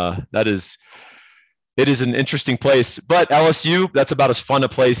 It is an interesting place, but LSU, that's about as fun a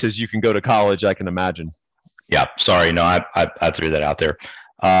place as you can go to college, I can imagine. Yeah, sorry, no, I threw that out there.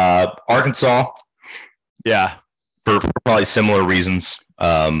 Arkansas, yeah, for probably similar reasons.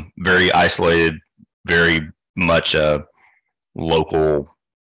 Very isolated, very much a local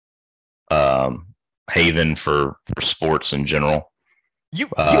haven for sports in general. You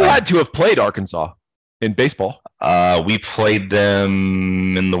had to have played Arkansas in baseball. We played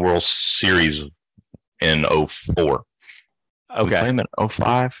them in the World Series in 2004. Okay. We played them in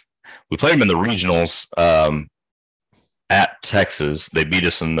 2005. We played them in the regionals at Texas. They beat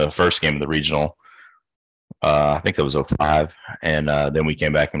us in the first game of the regional. I think that was 2005. And then we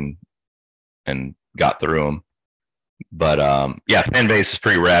came back and got through them. But, yeah, fan base is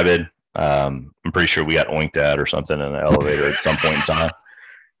pretty rabid. I'm pretty sure we got oinked at or something in the elevator at some point in time.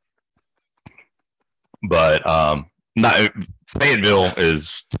 But Fayetteville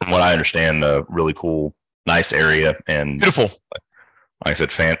is, from what I understand, a really cool, nice area, and beautiful. Like I said,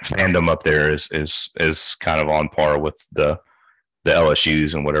 fandom up there is kind of on par with the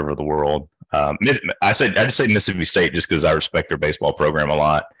LSU's and whatever the world. I just say Mississippi State just because I respect their baseball program a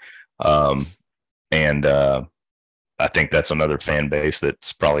lot, and I think that's another fan base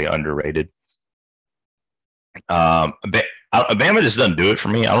that's probably underrated. Alabama just doesn't do it for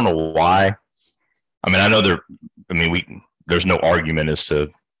me. I don't know why. I mean, I know there's no argument as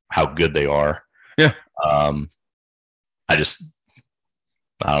to how good they are. Yeah. I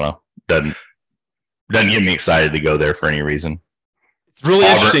don't know. Doesn't get me excited to go there for any reason. It's really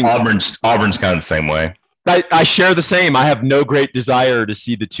interesting. Auburn's kind of the same way. I share the same. I have no great desire to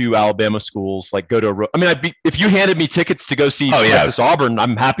see the two Alabama schools go to. I mean, if you handed me tickets to go see Texas Auburn,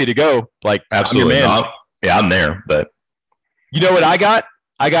 I'm happy to go. Like, absolutely, I'm your man. I'm there. But you know what I got?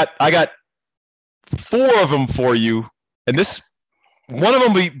 I got 4 of them for you, and one of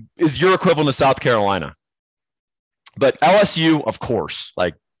them is your equivalent of South Carolina. But LSU, of course,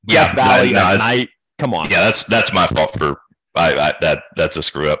 Death Valley at night. Come on. Yeah, that's my fault for that's a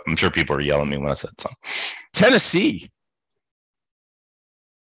screw up. I'm sure people are yelling at me when I said something. Tennessee.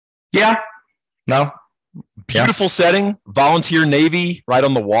 Yeah. No. Beautiful setting. Volunteer Navy right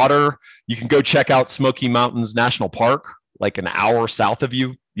on the water. You can go check out Smoky Mountains National Park, like an hour south of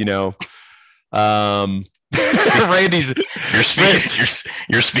you. Randy's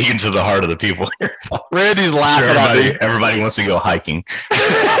you're speaking to the heart of the people here. Randy's laughing at me. Everybody wants to go hiking.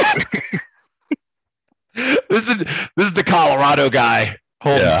 This is the Colorado guy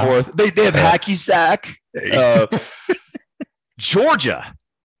holding forth. They have hacky sack. Georgia.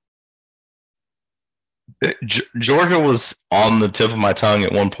 Georgia was on the tip of my tongue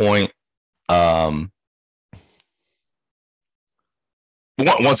at one point.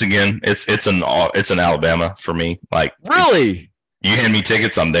 Once again, it's an Alabama for me. Like, really, you hand me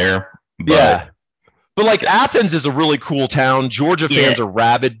tickets, I'm there. But Athens is a really cool town. Georgia fans are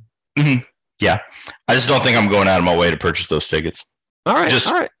rabid. Mm-hmm. Yeah, I just don't think I'm going out of my way to purchase those tickets. All right,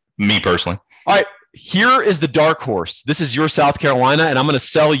 me personally. All right, here is the dark horse. This is your South Carolina, and I'm going to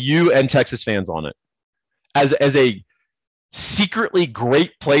sell you and Texas fans on it as a secretly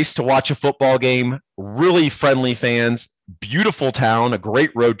great place to watch a football game. Really friendly fans. Beautiful town, a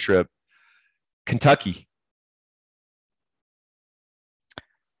great road trip. Kentucky.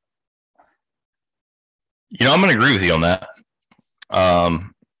 I'm going to agree with you on that. I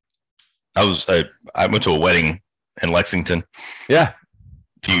went to a wedding in Lexington. Yeah.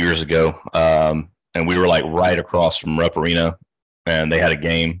 A few years ago. And we were right across from Rupp Arena, and they had a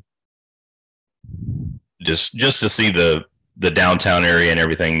game. Just to see the downtown area and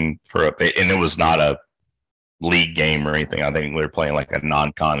everything and it was not league game or anything. I think we were playing like a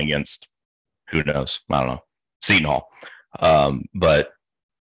non-con against who knows. I don't know. Seton Hall. But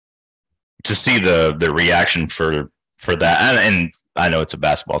to see the reaction for that, and I know it's a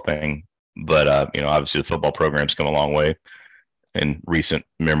basketball thing, but obviously the football program's come a long way in recent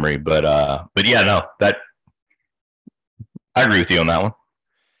memory. But yeah, no, that I agree with you on that one.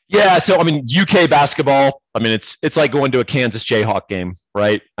 Yeah, so I mean, UK basketball. I mean, it's like going to a Kansas Jayhawk game,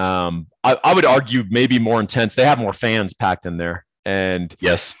 right? I would argue maybe more intense. They have more fans packed in there, and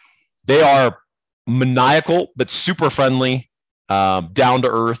yes, they are maniacal but super friendly, down to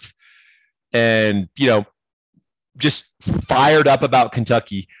earth, and just fired up about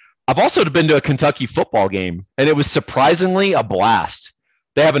Kentucky. I've also been to a Kentucky football game, and it was surprisingly a blast.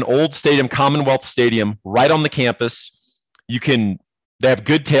 They have an old stadium, Commonwealth Stadium, right on the campus. They have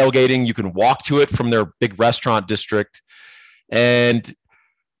good tailgating. You can walk to it from their big restaurant district. And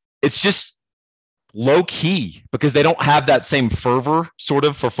it's just low key because they don't have that same fervor sort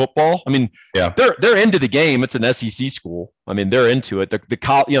of for football. I mean, yeah, they're into the game. It's an SEC school. I mean, they're into it. The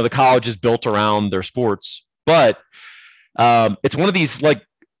college is built around their sports, but it's one of these like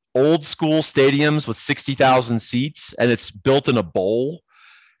old school stadiums with 60,000 seats, and it's built in a bowl,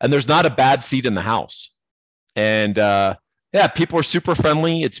 and there's not a bad seat in the house. And yeah, people are super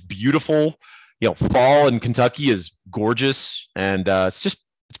friendly. It's beautiful. Fall in Kentucky is gorgeous, and it's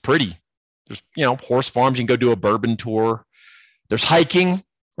pretty. There's horse farms. You can go do a bourbon tour. There's hiking,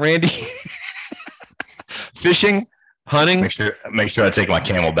 Randy, fishing, hunting. Make sure I take my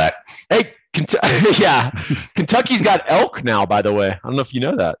camel back. Hey, yeah, Kentucky's got elk now. By the way, I don't know if you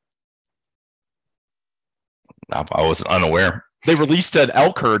know that. I was unaware. They released an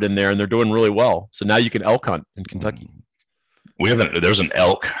elk herd in there, and they're doing really well. So now you can elk hunt in Kentucky. There's an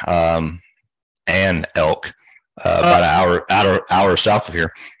elk, about an hour south of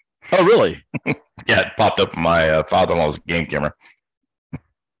here. Oh, really? Yeah, it popped up on my father-in-law's game camera.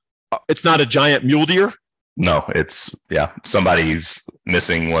 It's not a giant mule deer? No, somebody's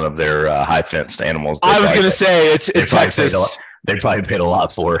missing one of their high fenced animals. I was going to say it's Texas. They probably paid a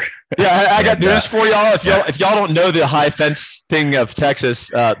lot for. Yeah, I got news for y'all. If y'all don't know the high fence thing of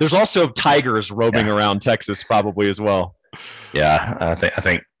Texas, there's also tigers roaming around Texas probably as well. Yeah, I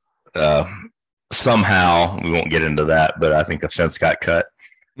think somehow we won't get into that, but I think a fence got cut,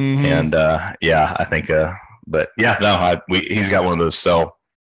 and I think. But yeah, no, he's got one of those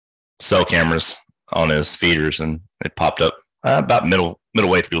cell cameras on his feeders, and it popped up about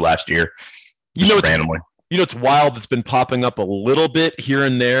midway through last year, randomly. It's wild. It's been popping up a little bit here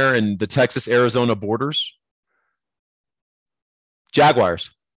and there in the Texas-Arizona borders. Jaguars.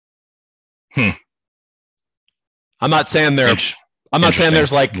 I'm not saying there's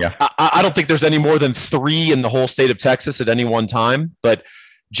like, I don't think there's any more than 3 in the whole state of Texas at any one time, but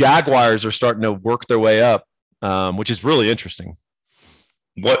Jaguars are starting to work their way up, which is really interesting.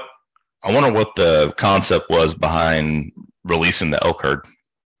 I wonder what the concept was behind releasing the elk herd.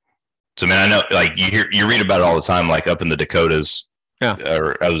 So, man, I know, like you read about it all the time, like up in the Dakotas. Yeah.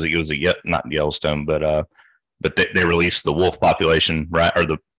 Or it was not Yellowstone, but they released the wolf population, right? Or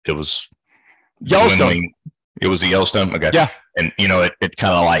it was Yellowstone. It was the Yellowstone. Okay. Yeah. And it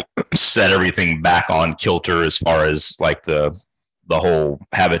kind of like set everything back on kilter as far as like the whole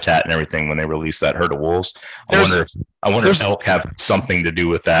habitat and everything when they released that herd of wolves. I wonder if elk have something to do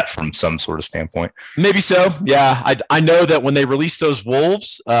with that from some sort of standpoint. Maybe so. Yeah. I know that when they release those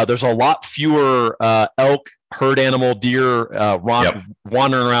wolves, there's a lot fewer elk, herd animal, deer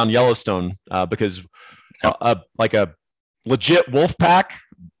wandering around Yellowstone because like a legit wolf pack,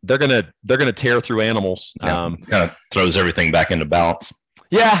 they're gonna tear through animals. Kind of throws everything back into balance.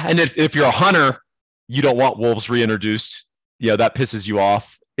 Yeah, and if you're a hunter, you don't want wolves reintroduced. That pisses you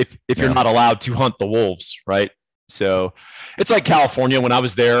off if you're not allowed to hunt the wolves, right? So it's like California. When I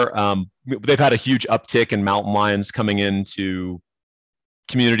was there, they've had a huge uptick in mountain lions coming into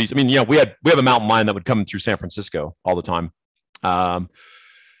communities. I mean, we have a mountain lion that would come through San Francisco all the time,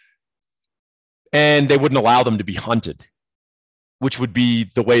 and they wouldn't allow them to be hunted, which would be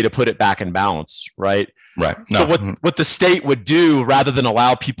the way to put it back in balance, right? Right. No. So what the state would do, rather than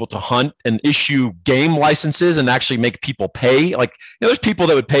allow people to hunt and issue game licenses and actually make people pay, like there's people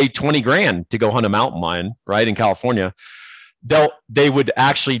that would pay $20,000 to go hunt a mountain lion, right, in California. They would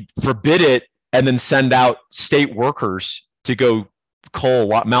actually forbid it and then send out state workers to go cull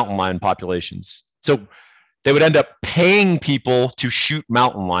mountain lion populations. So they would end up paying people to shoot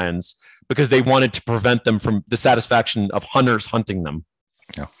mountain lions because they wanted to prevent them from the satisfaction of hunters hunting them.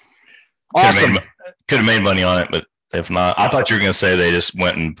 Yeah. Awesome. Could have made money on it, but if not, I thought you were going to say they just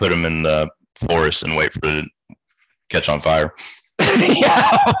went and put them in the forest and wait for it to catch on fire.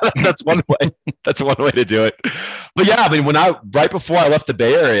 Yeah, that's one way. That's one way to do it. But yeah, I mean, right before I left the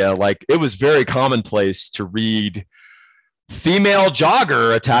Bay Area, like it was very commonplace to read female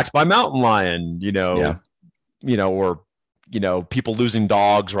jogger attacked by mountain lion, or people losing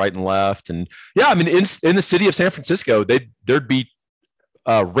dogs right and left. And yeah, I mean, in the city of San Francisco, there'd be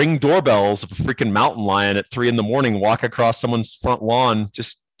ring doorbells of a freaking mountain lion at 3 a.m. walk across someone's front lawn,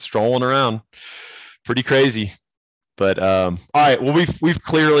 just strolling around. Pretty crazy. But all right, well, we've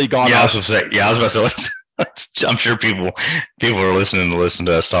clearly gone. Yeah, I was about to say. I'm sure people are listening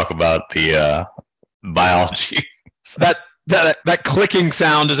to us talk about the biology. That clicking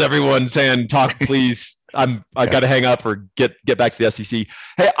sound is everyone saying, "Talk, please." I got to hang up or get back to the SEC.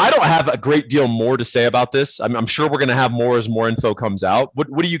 Hey, I don't have a great deal more to say about this. I'm sure we're going to have more as more info comes out. What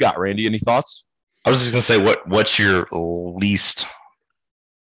do you got, Randy? Any thoughts? I was just going to say, what's your least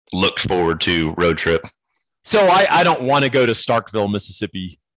looked forward to road trip? So I don't want to go to Starkville,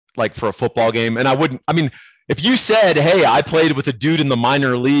 Mississippi, like for a football game. And I wouldn't. I mean, if you said, "Hey, I played with a dude in the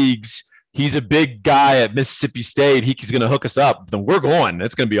minor leagues. He's a big guy at Mississippi State. He's going to hook us up," then we're going.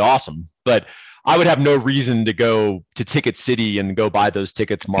 It's going to be awesome. But I would have no reason to go to Ticket City and go buy those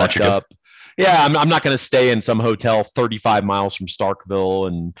tickets marked up. Yeah, I'm not going to stay in some hotel 35 miles from Starkville.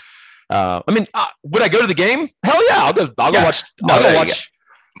 And would I go to the game? Hell yeah, I'll go watch. I'll go watch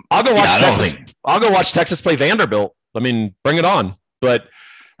Texas. I'll go watch Texas play Vanderbilt. I mean, bring it on. But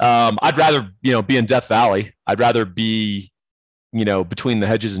I'd rather be in Death Valley. I'd rather be between the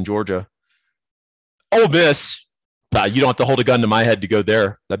hedges in Georgia. Ole Miss, you don't have to hold a gun to my head to go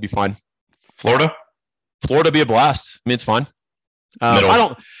there. That'd be fine. Florida be a blast. I mean, it's fine.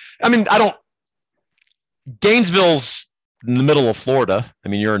 I don't. Gainesville's in the middle of Florida. I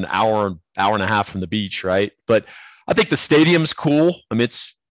mean, you're an hour and a half from the beach, right? But I think the stadium's cool. I mean,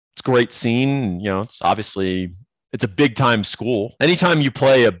 it's a great scene. It's obviously it's a big time school. Anytime you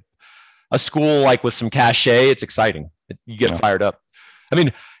play a school like with some cachet, it's exciting. You get fired up. I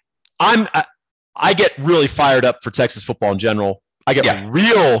mean, I get really fired up for Texas football in general. I get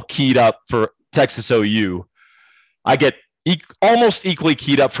real keyed up for Texas OU. I get almost equally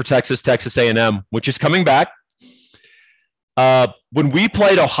keyed up for Texas A&M, which is coming back. When we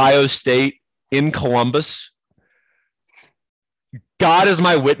played Ohio State in Columbus, God is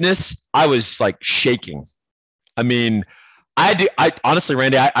my witness, I was like shaking. I mean, I honestly,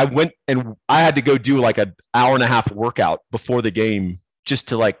 Randy, I went and I had to go do like an hour and a half workout before the game just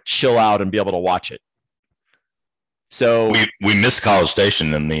to like chill out and be able to watch it. So we missed College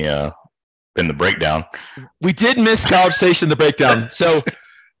Station in the breakdown. We did miss College Station in the breakdown. So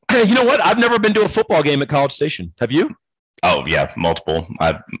you know what? I've never been to a football game at College Station. Have you? Oh yeah, multiple.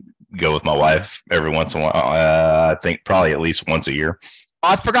 I go with my wife every once in a while. I think probably at least once a year.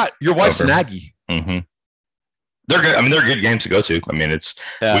 I forgot your wife's an Aggie. Mm-hmm. They're good. I mean, they're good games to go to. I mean,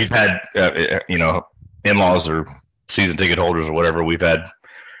 we've had in-laws or season ticket holders or whatever. We've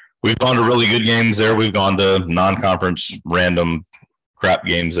gone to really good games there. We've gone to non-conference random crap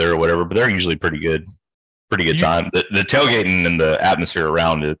games there or whatever, but they're usually pretty good time. The tailgating and the atmosphere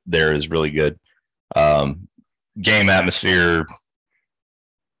around it there is really good. Game atmosphere,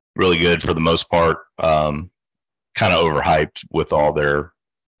 really good for the most part. Kind of overhyped with all their,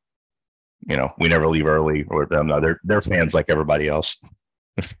 we never leave early or them. No, they're fans like everybody else.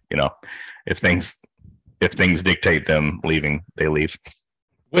 If things dictate them leaving, they leave.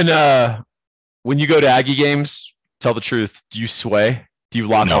 When you go to Aggie games, tell the truth. Do you sway? Do you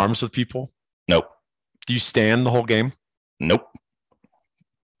lock arms with people? Nope. Do you stand the whole game? Nope.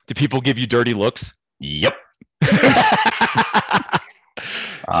 Do people give you dirty looks? Yep.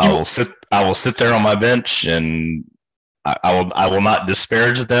 I will sit there on my bench and I will not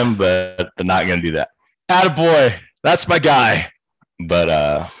disparage them, but I'm not going to do that. Attaboy. That's my guy. But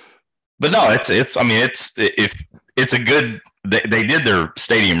no, it's a good. They did their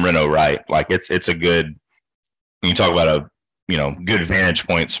stadium reno right. Like it's a good. When you talk about good vantage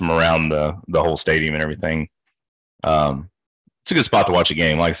points from around the whole stadium and everything. It's a good spot to watch a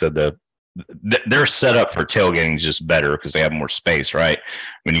game. Like I said, they're set up for tailgating is just better because they have more space, right?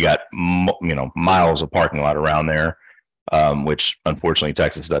 When you got miles of parking lot around there, which unfortunately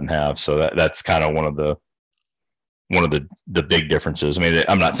Texas doesn't have. So that's kind of one of the big differences. I mean,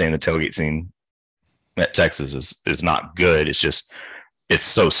 I'm not saying the tailgate scene at Texas is not good. It's just it's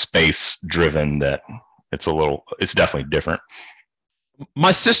so space driven that it's definitely different.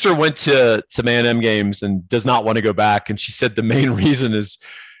 My sister went to some A&M games and does not want to go back, and she said the main reason is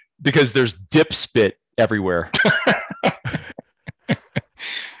because there's dip spit everywhere.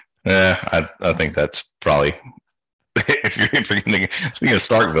 Yeah, I think that's probably if you're going to speaking of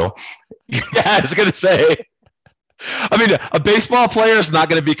Starkville. Yeah, I was going to say I mean, a baseball player is not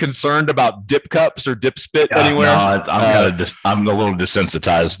going to be concerned about dip cups or dip spit anywhere. No, I'm a little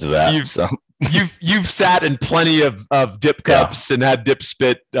desensitized to that. You've sat in plenty of dip cups and had dip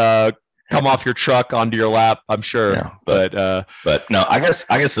spit come off your truck onto your lap, I'm sure. Yeah, but no, I guess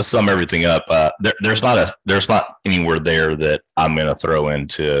to sum everything up, there's not anywhere there that I'm going to throw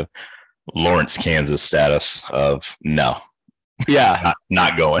into Lawrence, Kansas status of no. Yeah,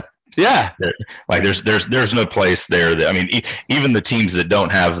 not going. Yeah, like there's no place there that, I mean, even the teams that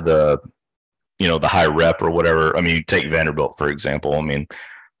don't have the high rep or whatever. I mean, you take Vanderbilt for example. I mean,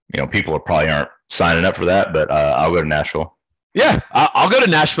 people probably aren't signing up for that, but I'll go to Nashville. Yeah, I'll go to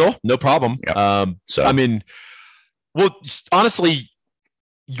Nashville, no problem. Yep. So I mean, well, honestly,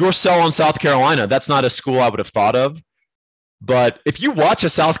 your sell on South Carolina, that's not a school I would have thought of. But if you watch a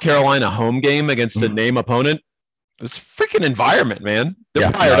South Carolina home game against a name opponent, it's a freaking environment, man.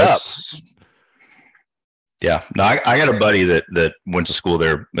 They're fired up. Yeah. No, I got a buddy that went to school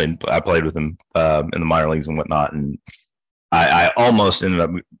there, and I played with him in the minor leagues and whatnot. And I almost ended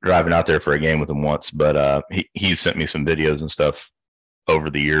up driving out there for a game with him once, but he sent me some videos and stuff over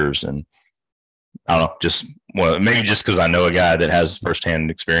the years. And I don't know, maybe just because I know a guy that has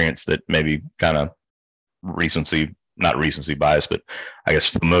firsthand experience, that maybe kind of not recency bias, but I guess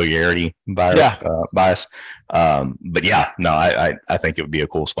familiarity bias. But yeah, no, I think it would be a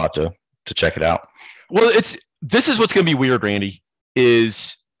cool spot to check it out. Well, this is what's going to be weird, Randy,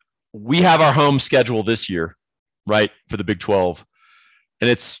 is we have our home schedule this year, right, for the Big 12. And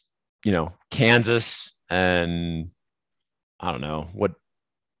it's, Kansas and I don't know what,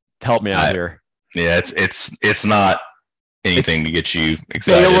 help me out here. Yeah, it's not anything to get you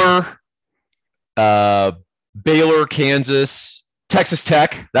excited. Baylor, Kansas, Texas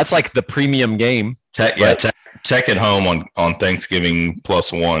Tech. That's like the premium game. Tech at home on Thanksgiving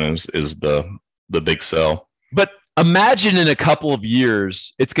 +1 is the big sell. But imagine in a couple of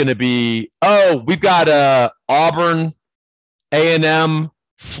years, it's going to be, we've got Auburn, A&M,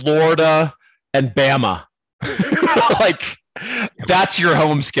 Florida, and Bama. Like, that's your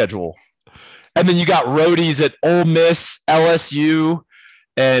home schedule. And then you got roadies at Ole Miss, LSU,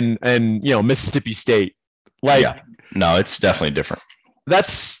 and Mississippi State. Like, yeah. No, it's definitely different.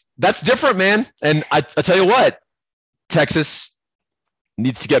 That's different, man. And I tell you what, Texas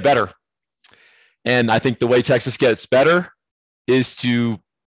needs to get better. And I think the way Texas gets better is to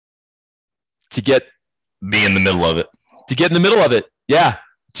be in the middle of it. To get in the middle of it. Yeah.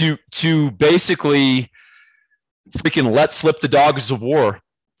 To basically freaking let slip the dogs of war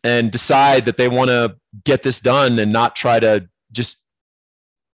and decide that they want to get this done and not try to just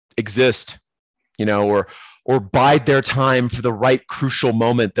exist, or bide their time for the right crucial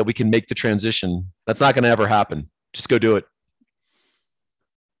moment that we can make the transition. That's not going to ever happen. Just go do it.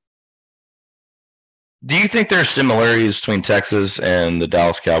 Do you think there's similarities between Texas and the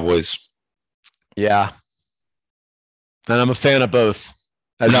Dallas Cowboys? Yeah. And I'm a fan of both.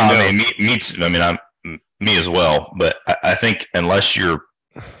 I mean, me too. I mean, I'm me as well. But I think unless you're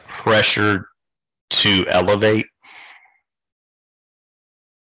pressured to elevate,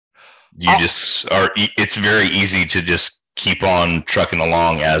 it's very easy to just keep on trucking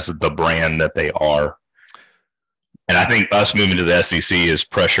along as the brand that they are. And I think us moving to the SEC is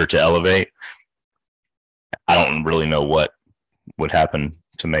pressure to elevate. I don't really know what would happen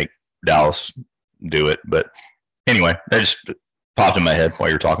to make Dallas do it. But anyway, that just popped in my head while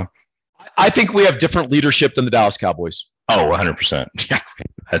you were talking. I think we have different leadership than the Dallas Cowboys. Oh, 100%. Yeah,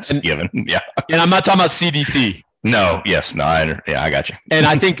 that's given. Yeah. And I'm not talking about CDC. No, yes, no, I got you. And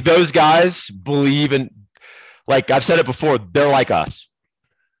I think those guys believe in, like I've said it before, they're like us.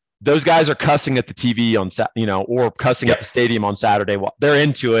 Those guys are cussing at the TV on, or cussing at the stadium on Saturday. They're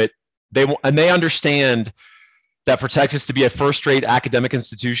into it. They understand that for Texas to be a first-rate academic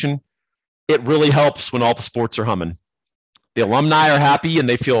institution, it really helps when all the sports are humming. The alumni are happy and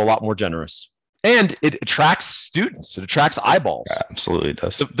they feel a lot more generous. And it attracts students. It attracts eyeballs. Yeah, absolutely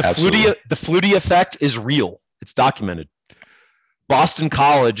does. The Flutie effect is real. It's documented. Boston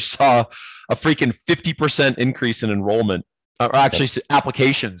College saw a freaking 50% increase in enrollment, or actually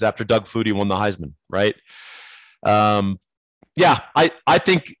applications after Doug Flutie won the Heisman, right? I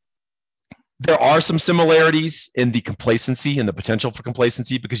think there are some similarities in the complacency and the potential for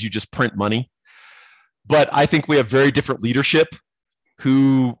complacency because you just print money. But I think we have very different leadership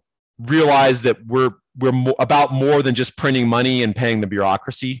who realize that we're about more than just printing money and paying the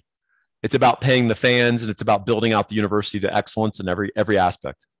bureaucracy. It's about paying the fans, and it's about building out the university to excellence in every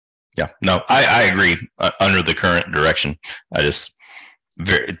aspect. Yeah, no, I agree. Under the current direction, I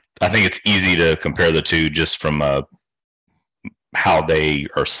think it's easy to compare the two just from how they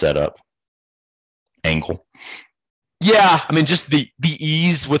are set up angle. Yeah, I mean, just the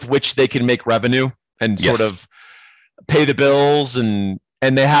ease with which they can make revenue and Yes. sort of pay the bills, and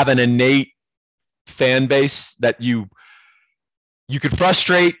they have an innate fan base that you can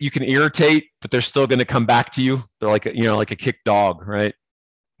frustrate, you can irritate, but they're still going to come back to you. They're like like a kicked dog, right?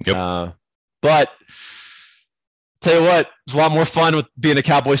 Yep. But tell you what, it was a lot more fun with being a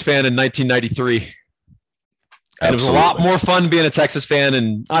Cowboys fan in 1993. And it was a lot more fun being a Texas fan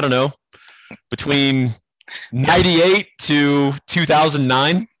in, I don't know, between 98 to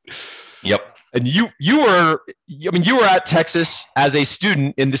 2009. Yep. And you were at Texas as a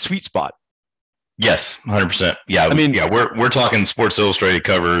student in the sweet spot. Yes, 100%. Yeah, I mean, we're talking Sports Illustrated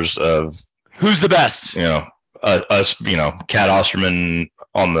covers of who's the best. Us. Kat Osterman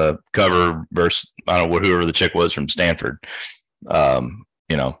on the cover versus I don't know whoever the chick was from Stanford. And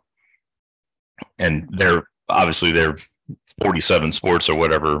they're 47 Sports or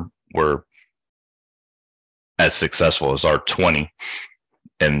whatever were as successful as our 20,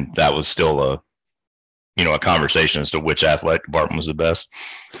 and that was still a conversation as to which athletic department was the best.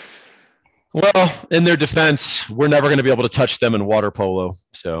 Well, in their defense, we're never going to be able to touch them in water polo.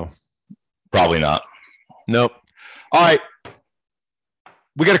 So probably not. Nope. All right.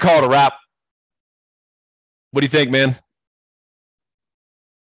 We got to call it a wrap. What do you think, man?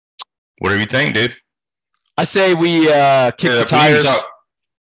 Whatever you think, dude. I say we kick the tires.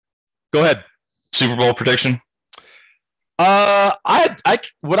 Go ahead. Super Bowl prediction.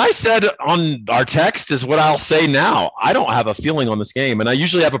 What I said on our text is what I'll say now. I don't have a feeling on this game, and I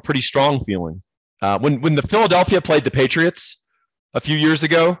usually have a pretty strong feeling. When the Philadelphia played the Patriots a few years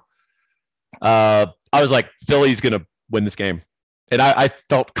ago, I was like, Philly's going to win this game, and I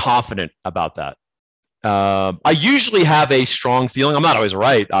felt confident about that. I usually have a strong feeling. I'm not always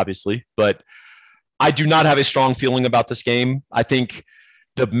right, obviously, but I do not have a strong feeling about this game. I think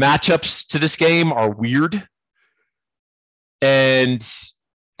the matchups to this game are weird. And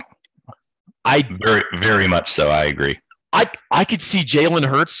very, very much so. I agree. I could see Jalen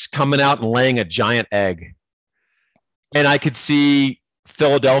Hurts coming out and laying a giant egg. And I could see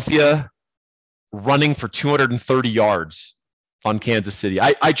Philadelphia running for 230 yards on Kansas City.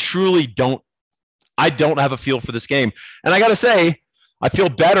 I truly don't have a feel for this game. And I got to say, I feel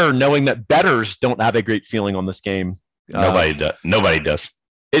better knowing that bettors don't have a great feeling on this game. Nobody does.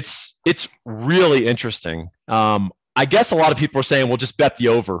 It's really interesting. I guess a lot of people are saying, well, just bet the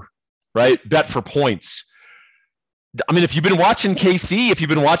over, right? Bet for points. I mean, if you've been watching KC, if you've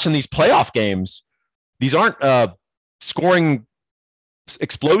been watching these playoff games, these aren't scoring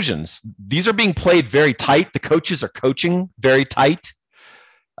explosions. These are being played very tight. The coaches are coaching very tight.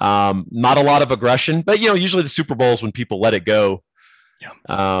 Not a lot of aggression, but usually the Super Bowls when people let it go. Yeah.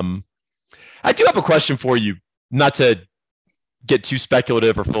 I do have a question for you, not to get too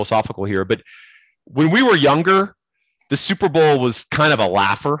speculative or philosophical here, but when we were younger, the Super Bowl was kind of a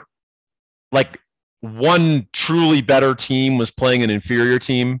laugher. Like one truly better team was playing an inferior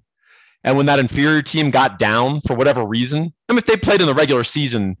team. And when that inferior team got down for whatever reason, I mean, if they played in the regular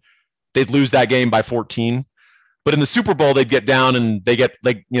season, they'd lose that game by 14. But in the Super Bowl, they'd get down and they get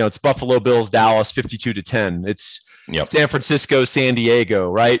it's Buffalo Bills, Dallas, 52-10. It's San Francisco, San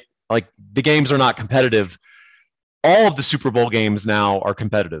Diego, right? Like the games are not competitive. All of the Super Bowl games now are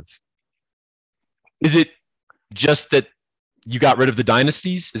competitive. Is it just that you got rid of the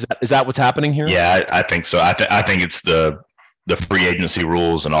dynasties? Is that what's happening here? Yeah, I think so. I think it's the free agency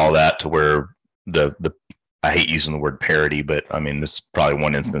rules and all that to where the I hate using the word parity, but I mean this is probably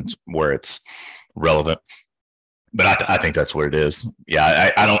one instance where it's relevant. But I think that's what it is.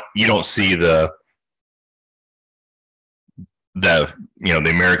 Yeah, you don't see the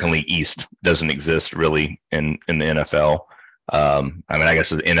American League East doesn't exist really in the NFL. I mean, I guess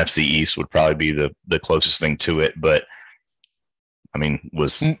the NFC East would probably be the closest thing to it, but I mean,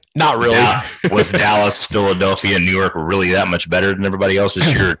 was not really. Was Dallas, Philadelphia, and New York really that much better than everybody else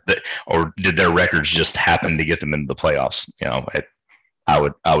this year, or did their records just happen to get them into the playoffs? I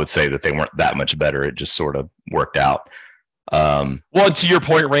would say that they weren't that much better. It just sort of worked out. Well, and to your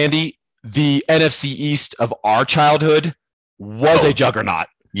point, Randy, the NFC East of our childhood was a juggernaut.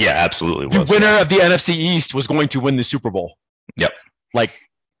 Yeah, absolutely. The winner of the NFC East was going to win the Super Bowl. Yep.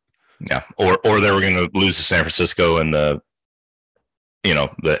 Or they were going to lose to San Francisco in the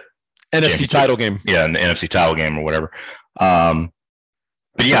NFC title game. Yeah, in the NFC title game or whatever. But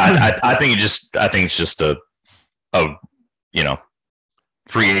yeah, I think it's just a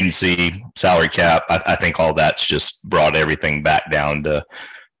free agency, salary cap. I think all that's just brought everything back down to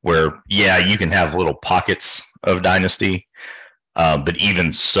where, yeah, you can have little pockets of dynasty, but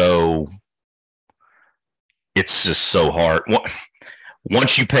even so, it's just so hard.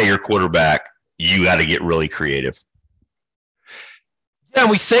 Once you pay your quarterback, you got to get really creative. Yeah,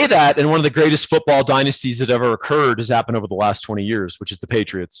 and we say that, and one of the greatest football dynasties that ever occurred has happened over the last 20 years, which is the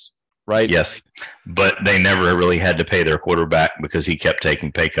Patriots, right? Yes, but they never really had to pay their quarterback because he kept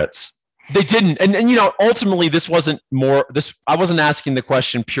taking pay cuts. They didn't. And ultimately this wasn't more this. I wasn't asking the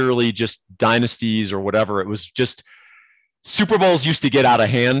question purely just dynasties or whatever. It was just Super Bowls used to get out of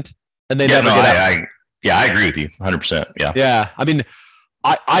hand and they never get out. I agree with you 100%. Yeah. Yeah. I mean,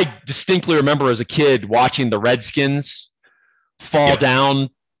 I distinctly remember as a kid watching the Redskins fall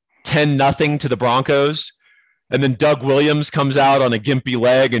down 10-0 to the Broncos. And then Doug Williams comes out on a gimpy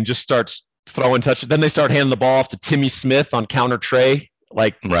leg and just starts throwing touch. Then they start handing the ball off to Timmy Smith on counter tray.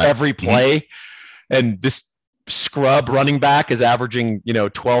 Every play, and this scrub running back is averaging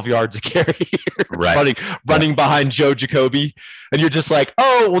 12 yards a carry, running behind Joe Jacoby, and you're just like,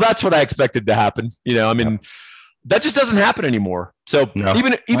 oh well, that's what I expected to happen. That just doesn't happen anymore. So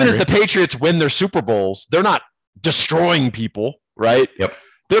even as the Patriots win their Super Bowls, they're not destroying people, right? Yep,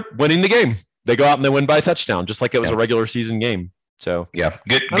 they're winning the game. They go out and they win by a touchdown, just like it was a regular season game. So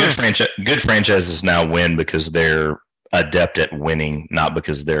good franchises now win because they're adept at winning, not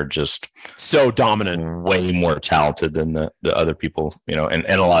because they're just so dominant, way more talented than the other people, and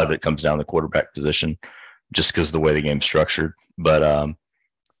a lot of it comes down to the quarterback position just because of the way the game's structured. But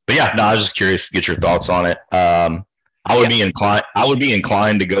yeah, no, I was just curious to get your thoughts on it. I would be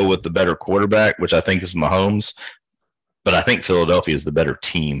inclined to go with the better quarterback, which I think is Mahomes, but I think Philadelphia is the better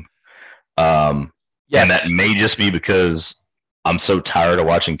team. And that may just be because I'm so tired of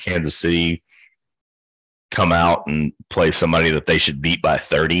watching Kansas City come out and play somebody that they should beat by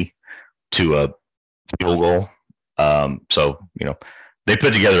 30 to a field goal. So, they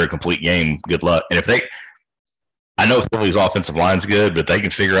put together a complete game. Good luck. And I know Philly's offensive line's good, but if they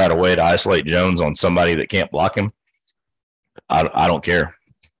can figure out a way to isolate Jones on somebody that can't block him, I don't care.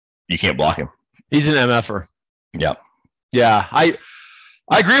 You can't block him. He's an MFer. Yeah. Yeah. I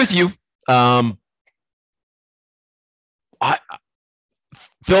agree with you.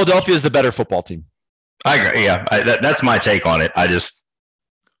 Philadelphia is the better football team. I agree. Yeah, that's my take on it.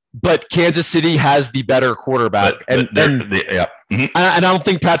 But Kansas City has the better quarterback, and I don't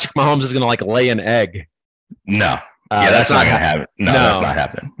think Patrick Mahomes is going to lay an egg. No, that's not going to happen. No, that's not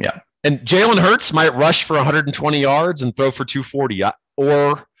happening. Yeah, and Jalen Hurts might rush for 120 yards and throw for 240,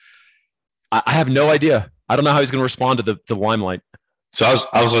 or I have no idea. I don't know how he's going to respond to the limelight. So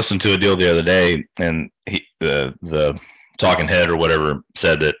I was listening to a deal the other day, and the talking head or whatever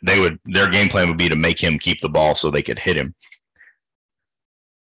said that their game plan would be to make him keep the ball so they could hit him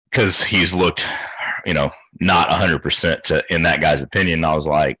because he's looked, not 100% in that guy's opinion. And I was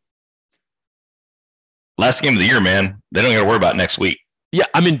like, last game of the year, man, they don't got to worry about next week. Yeah,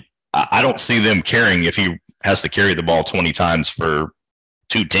 I mean, I don't see them caring if he has to carry the ball 20 times for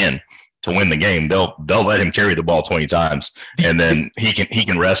 210 to win the game. They'll let him carry the ball 20 times, and then he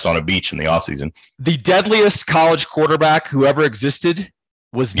can rest on a beach in the offseason. The deadliest college quarterback who ever existed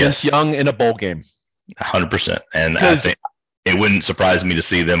was Vince Young in a bowl game. 100%. And I think it wouldn't surprise me to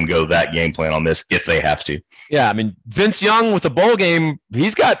see them go that game plan on this if they have to. Yeah, I mean, Vince Young with a bowl game,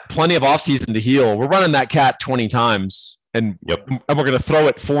 he's got plenty of offseason to heal. We're running that cat 20 times, and we're going to throw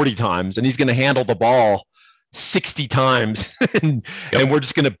it 40 times, and he's going to handle the ball 60 times and we're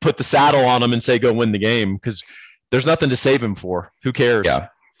just going to put the saddle on him and say go win the game because there's nothing to save him for. Who cares? I'm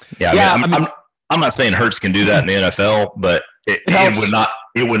not saying Hurts can do that in the NFL, but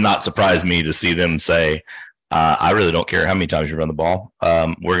it would not surprise me to see them say I really don't care how many times you run the ball.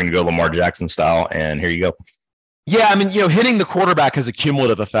 We're going to go Lamar Jackson style, and here you go. Yeah, I mean, hitting the quarterback has a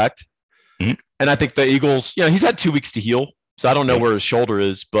cumulative effect. Mm-hmm. And I think the Eagles, he's had 2 weeks to heal, so I don't know where his shoulder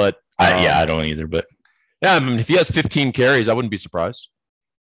is, but I don't either, but yeah, I mean, if he has 15 carries, I wouldn't be surprised.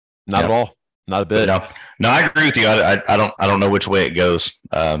 Not at all. Not a bit. No, I agree with you. I don't know which way it goes.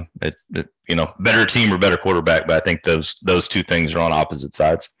 Better team or better quarterback, but I think those two things are on opposite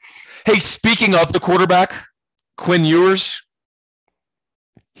sides. Hey, speaking of the quarterback, Quinn Ewers,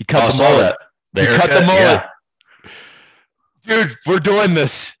 he cut the mullet. He cut the mullet. Yeah. Dude, we're doing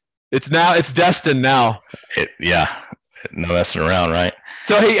this. It's destined now. No messing around, right?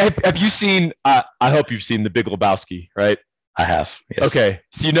 So, hey, have you seen, I hope you've seen The Big Lebowski, right? I have, yes. Okay,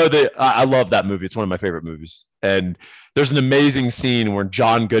 so I love that movie. It's one of my favorite movies. And there's an amazing scene where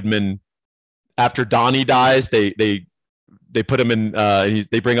John Goodman, after Donnie dies, they put him in,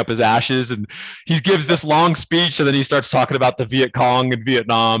 they bring up his ashes, and he gives this long speech, and then he starts talking about the Viet Cong and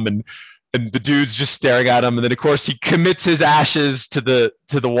Vietnam, and the dude's just staring at him. And then, of course, he commits his ashes to the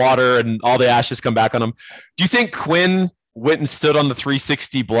water, and all the ashes come back on him. Do you think Quinn went and stood on the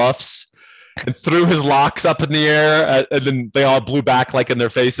 360 bluffs and threw his locks up in the air, and then they all blew back in their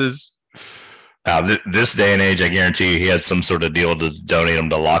faces? This day and age, I guarantee you, he had some sort of deal to donate them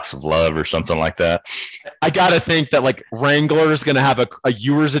to Locks of Love or something like that. I gotta think that like Wrangler is gonna have a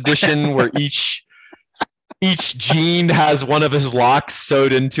Ewers edition where each gene has one of his locks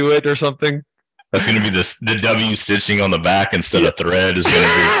sewed into it or something. That's gonna be the W stitching on the back instead of thread is gonna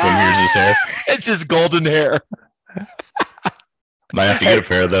be Quinn Ewers' hair. It's his golden hair. Might have to get a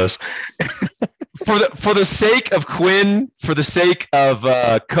pair of those. For the sake of Quinn, for the sake of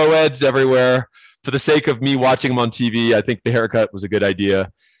co-eds everywhere, for the sake of me watching him on TV, I think the haircut was a good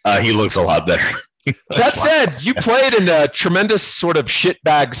idea. He looks a lot better. That said, you played in a tremendous sort of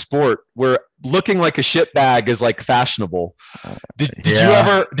shitbag sport where looking like a shitbag is like fashionable. Did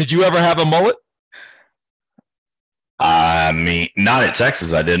you ever have a mullet? I mean, not at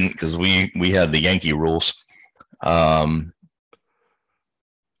Texas, I didn't, because we had the Yankee rules.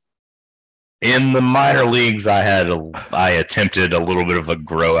 In the minor leagues, I attempted a little bit of a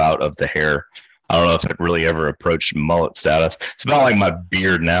grow out of the hair. I don't know if it really ever approached mullet status. It's about like my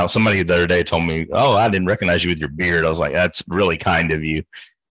beard now. Somebody the other day told me, "Oh, I didn't recognize you with your beard." I was like, "That's really kind of you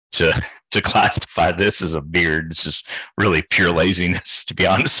to classify this as a beard." It's just really pure laziness, to be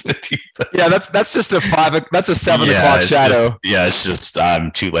honest with you. But, yeah, that's just that's a 7 o'clock shadow. It's just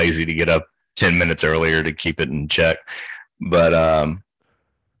I'm too lazy to get up 10 minutes earlier to keep it in check. But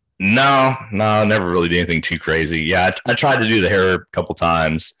no, never really did anything too crazy. Yeah, I tried to do the hair a couple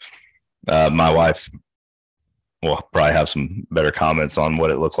times. My wife will probably have some better comments on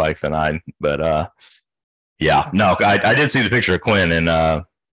what it looked like than I. But yeah, no, I did see the picture of Quinn, and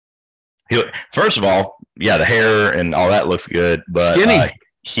first of all, yeah, the hair and all that looks good. But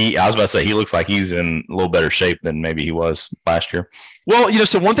skinny. I was about to say he looks like he's in a little better shape than maybe he was last year. Well,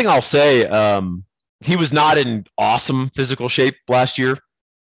 so one thing I'll say, he was not in awesome physical shape last year.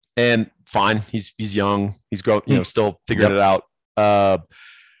 And fine, he's young, he's growing, still figuring it out.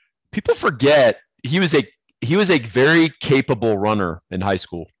 People forget he was a very capable runner in high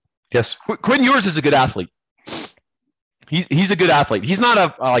school. Yes, Quinn Ewers is a good athlete. He's a good athlete. He's not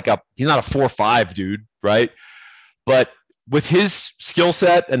a 4.5 dude, right? But with his skill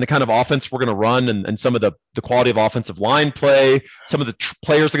set and the kind of offense we're going to run, and some of the quality of offensive line play, some of the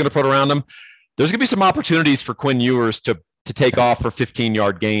players they're going to put around him, there's going to be some opportunities for Quinn Ewers to take off for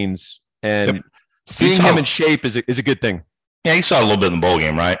 15-yard gains, and seeing him in shape is a good thing. Yeah, he saw a little bit in the bowl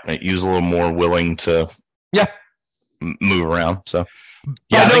game, right? He was a little more willing to move around. So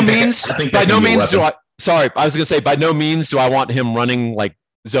by no means do I want him running like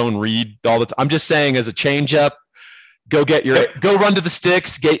zone read all the time. I'm just saying, as a change up, go run to the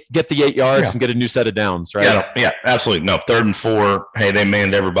sticks, get the 8 yards and get a new set of downs, right? Yeah, absolutely. No, 3rd and 4. Hey, they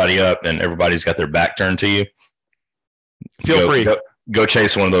manned everybody up and everybody's got their back turned to you. Feel free. Go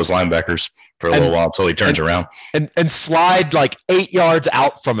chase one of those linebackers for a little while until he turns around. And slide like 8 yards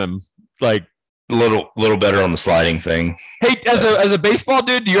out from him. Like a little better on the sliding thing. Hey, as a baseball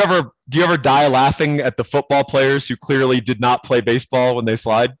dude, do you ever die laughing at the football players who clearly did not play baseball when they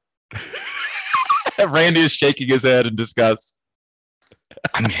slide? Randy is shaking his head in disgust.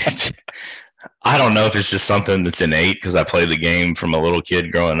 I mean, I don't know if it's just something that's innate because I played the game from a little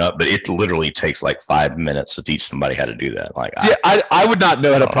kid growing up, but it literally takes like 5 minutes to teach somebody how to do that. Like, I would not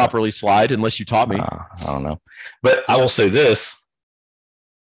know how to properly slide unless you taught me. I don't know, but I will say this.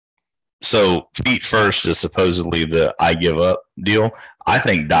 So feet first is supposedly the I give up deal. I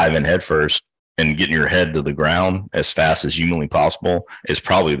think diving head first and getting your head to the ground as fast as humanly possible is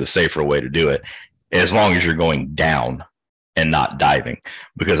probably the safer way to do it, as long as you're going down and not diving.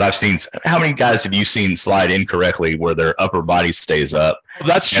 Because I've seen, how many guys have you seen slide incorrectly where their upper body stays up?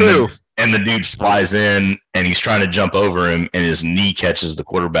 That's true. And the dude flies in and he's trying to jump over him and his knee catches the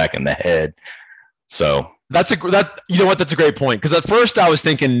quarterback in the head. So that's a great point. Because at first I was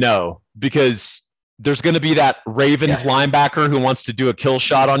thinking no, because there's going to be that Ravens linebacker who wants to do a kill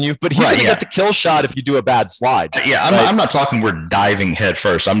shot on you, but he's going to get the kill shot if you do a bad slide. Yeah, I'm not talking we're diving head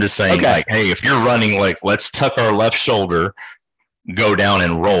first. I'm just saying, like, hey, if you're running, like, let's tuck our left shoulder, go down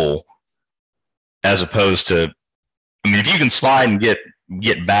and roll, as opposed to, I mean, if you can slide and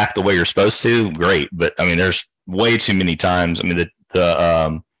get back the way you're supposed to, great. But I mean, there's way too many times. I mean,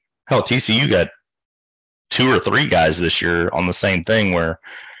 hell, TCU got 2 or 3 guys this year on the same thing where,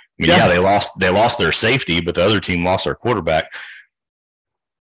 I mean, they lost their safety, but the other team lost their quarterback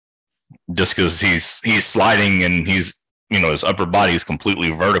just because he's sliding and he's, his upper body is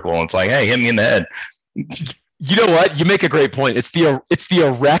completely vertical. And it's like, hey, hit me in the head. You know what? You make a great point. It's the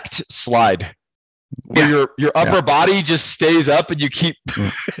erect slide where your upper body just stays up and you keep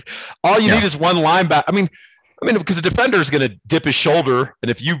all you need is one linebacker. I mean, because the defender is going to dip his shoulder, and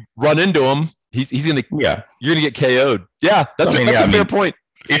if you run into him, he's going to you're going to get KO'd. Yeah, that's a fair point.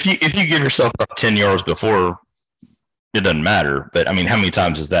 if you give yourself about 10 yards before, it doesn't matter. But I mean, how many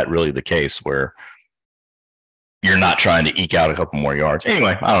times is that really the case where you're not trying to eke out a couple more yards?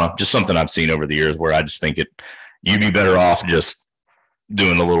 Anyway, I don't know. Just something I've seen over the years where I just think you'd be better off just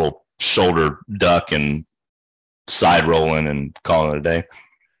doing a little shoulder duck and side rolling and calling it a day.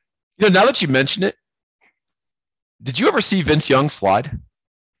 You know, now that you mention it, did you ever see Vince Young slide?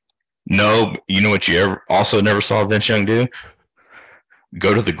 No, you know what you ever also never saw Vince Young do?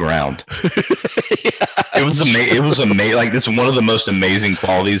 Go to the ground. It was amazing. It was amazing. Like, this is one of the most amazing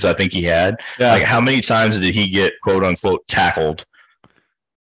qualities I think he had. Yeah. Like, how many times did he get quote unquote tackled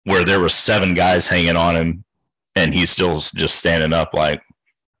where there were 7 guys hanging on him and he's still just standing up like,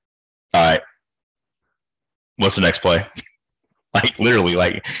 all right, what's the next play? Like, literally,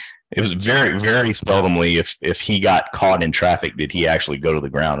 like, it was very, very seldomly if he got caught in traffic did he actually go to the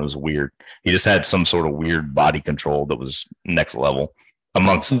ground. It was weird. He just had some sort of weird body control that was next level,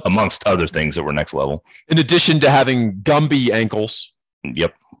 amongst other things that were next level. In addition to having Gumby ankles.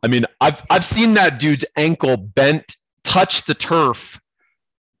 Yep. I mean, I've seen that dude's ankle bent, touch the turf,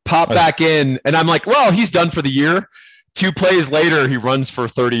 pop back in, and I'm like, well, he's done for the year. 2 plays later, he runs for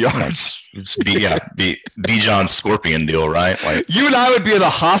 30 yards. It's Bijan's scorpion deal, right? Like, you and I would be in a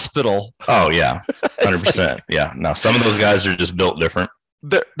hospital. Oh yeah, 100%. Yeah. No, some of those guys are just built different.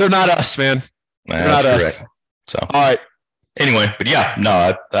 They're not us, man. They're That's not correct. us. So, all right. Anyway, but yeah,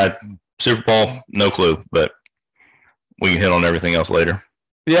 no, I Super Bowl, no clue, but we can hit on everything else later.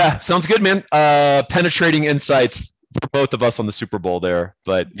 Yeah, sounds good, man. Penetrating insights for both of us on the Super Bowl there,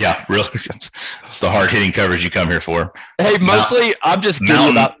 but yeah, really, it's the hard hitting coverage you come here for. Hey, mostly I'm just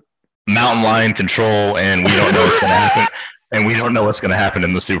giving about mountain lion control, and we don't know what's going to happen, and we don't know what's going to happen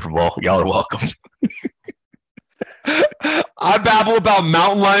in the Super Bowl. Y'all are welcome. I babble about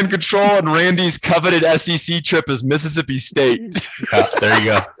mountain lion control, and Randy's coveted SEC trip is Mississippi State. There you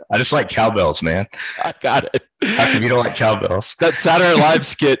go. I just like cowbells, man. I got it. How come you don't like cowbells? That Saturday Night Live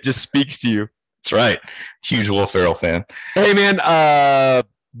skit just speaks to you. That's right. Huge Will Ferrell fan. Hey, man, I'm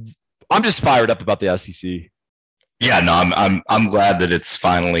just fired up about the SEC. Yeah, no, I'm glad that it's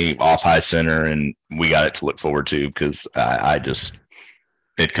finally off high center and we got it to look forward to, because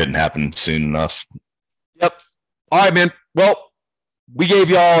it couldn't happen soon enough. Yep. All right, man. Well, we gave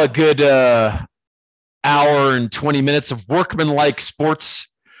y'all a good hour and 20 minutes of workman-like sports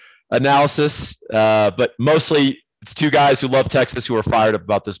analysis, but mostly it's 2 guys who love Texas who are fired up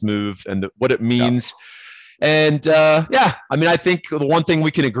about this move and what it means. Yep. And yeah, I mean, I think the one thing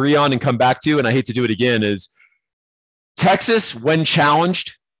we can agree on and come back to, and I hate to do it again, is Texas, when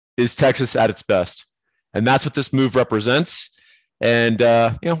challenged, is Texas at its best. And that's what this move represents. And,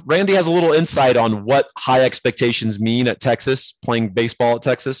 Randy has a little insight on what high expectations mean at Texas, playing baseball at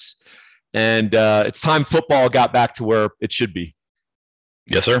Texas. And it's time football got back to where it should be.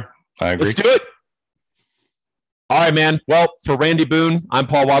 Yes, sir. I agree. Let's do it. All right, man. Well, for Randy Boone, I'm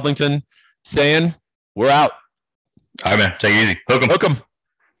Paul Wadlington saying we're out. All right, man. Take it easy. Hook 'em. Hook 'em.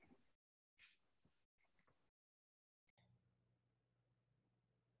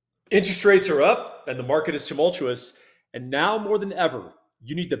 Interest rates are up and the market is tumultuous. And now more than ever,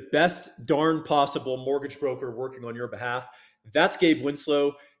 you need the best darn possible mortgage broker working on your behalf. That's Gabe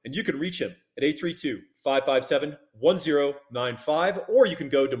Winslow, and you can reach him at 832-557-1095, or you can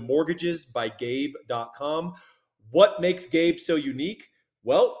go to mortgagesbygabe.com. What makes Gabe so unique?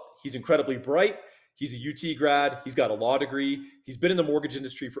 Well, he's incredibly bright. He's a UT grad. He's got a law degree. He's been in the mortgage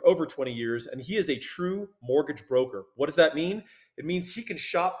industry for over 20 years, and he is a true mortgage broker. What does that mean? It means he can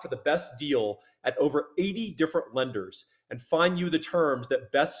shop for the best deal at over 80 different lenders and find you the terms that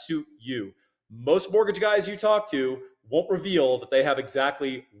best suit you. Most mortgage guys you talk to won't reveal that they have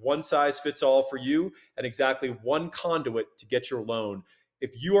exactly one size fits all for you and exactly one conduit to get your loan.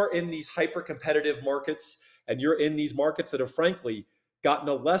 If you are in these hyper competitive markets and you're in these markets that have frankly gotten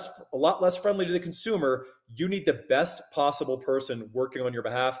a lot less friendly to the consumer, you need the best possible person working on your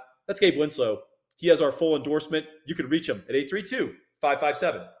behalf. That's Gabe Winslow. He has our full endorsement. You can reach him at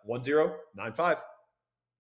 832-557-1095.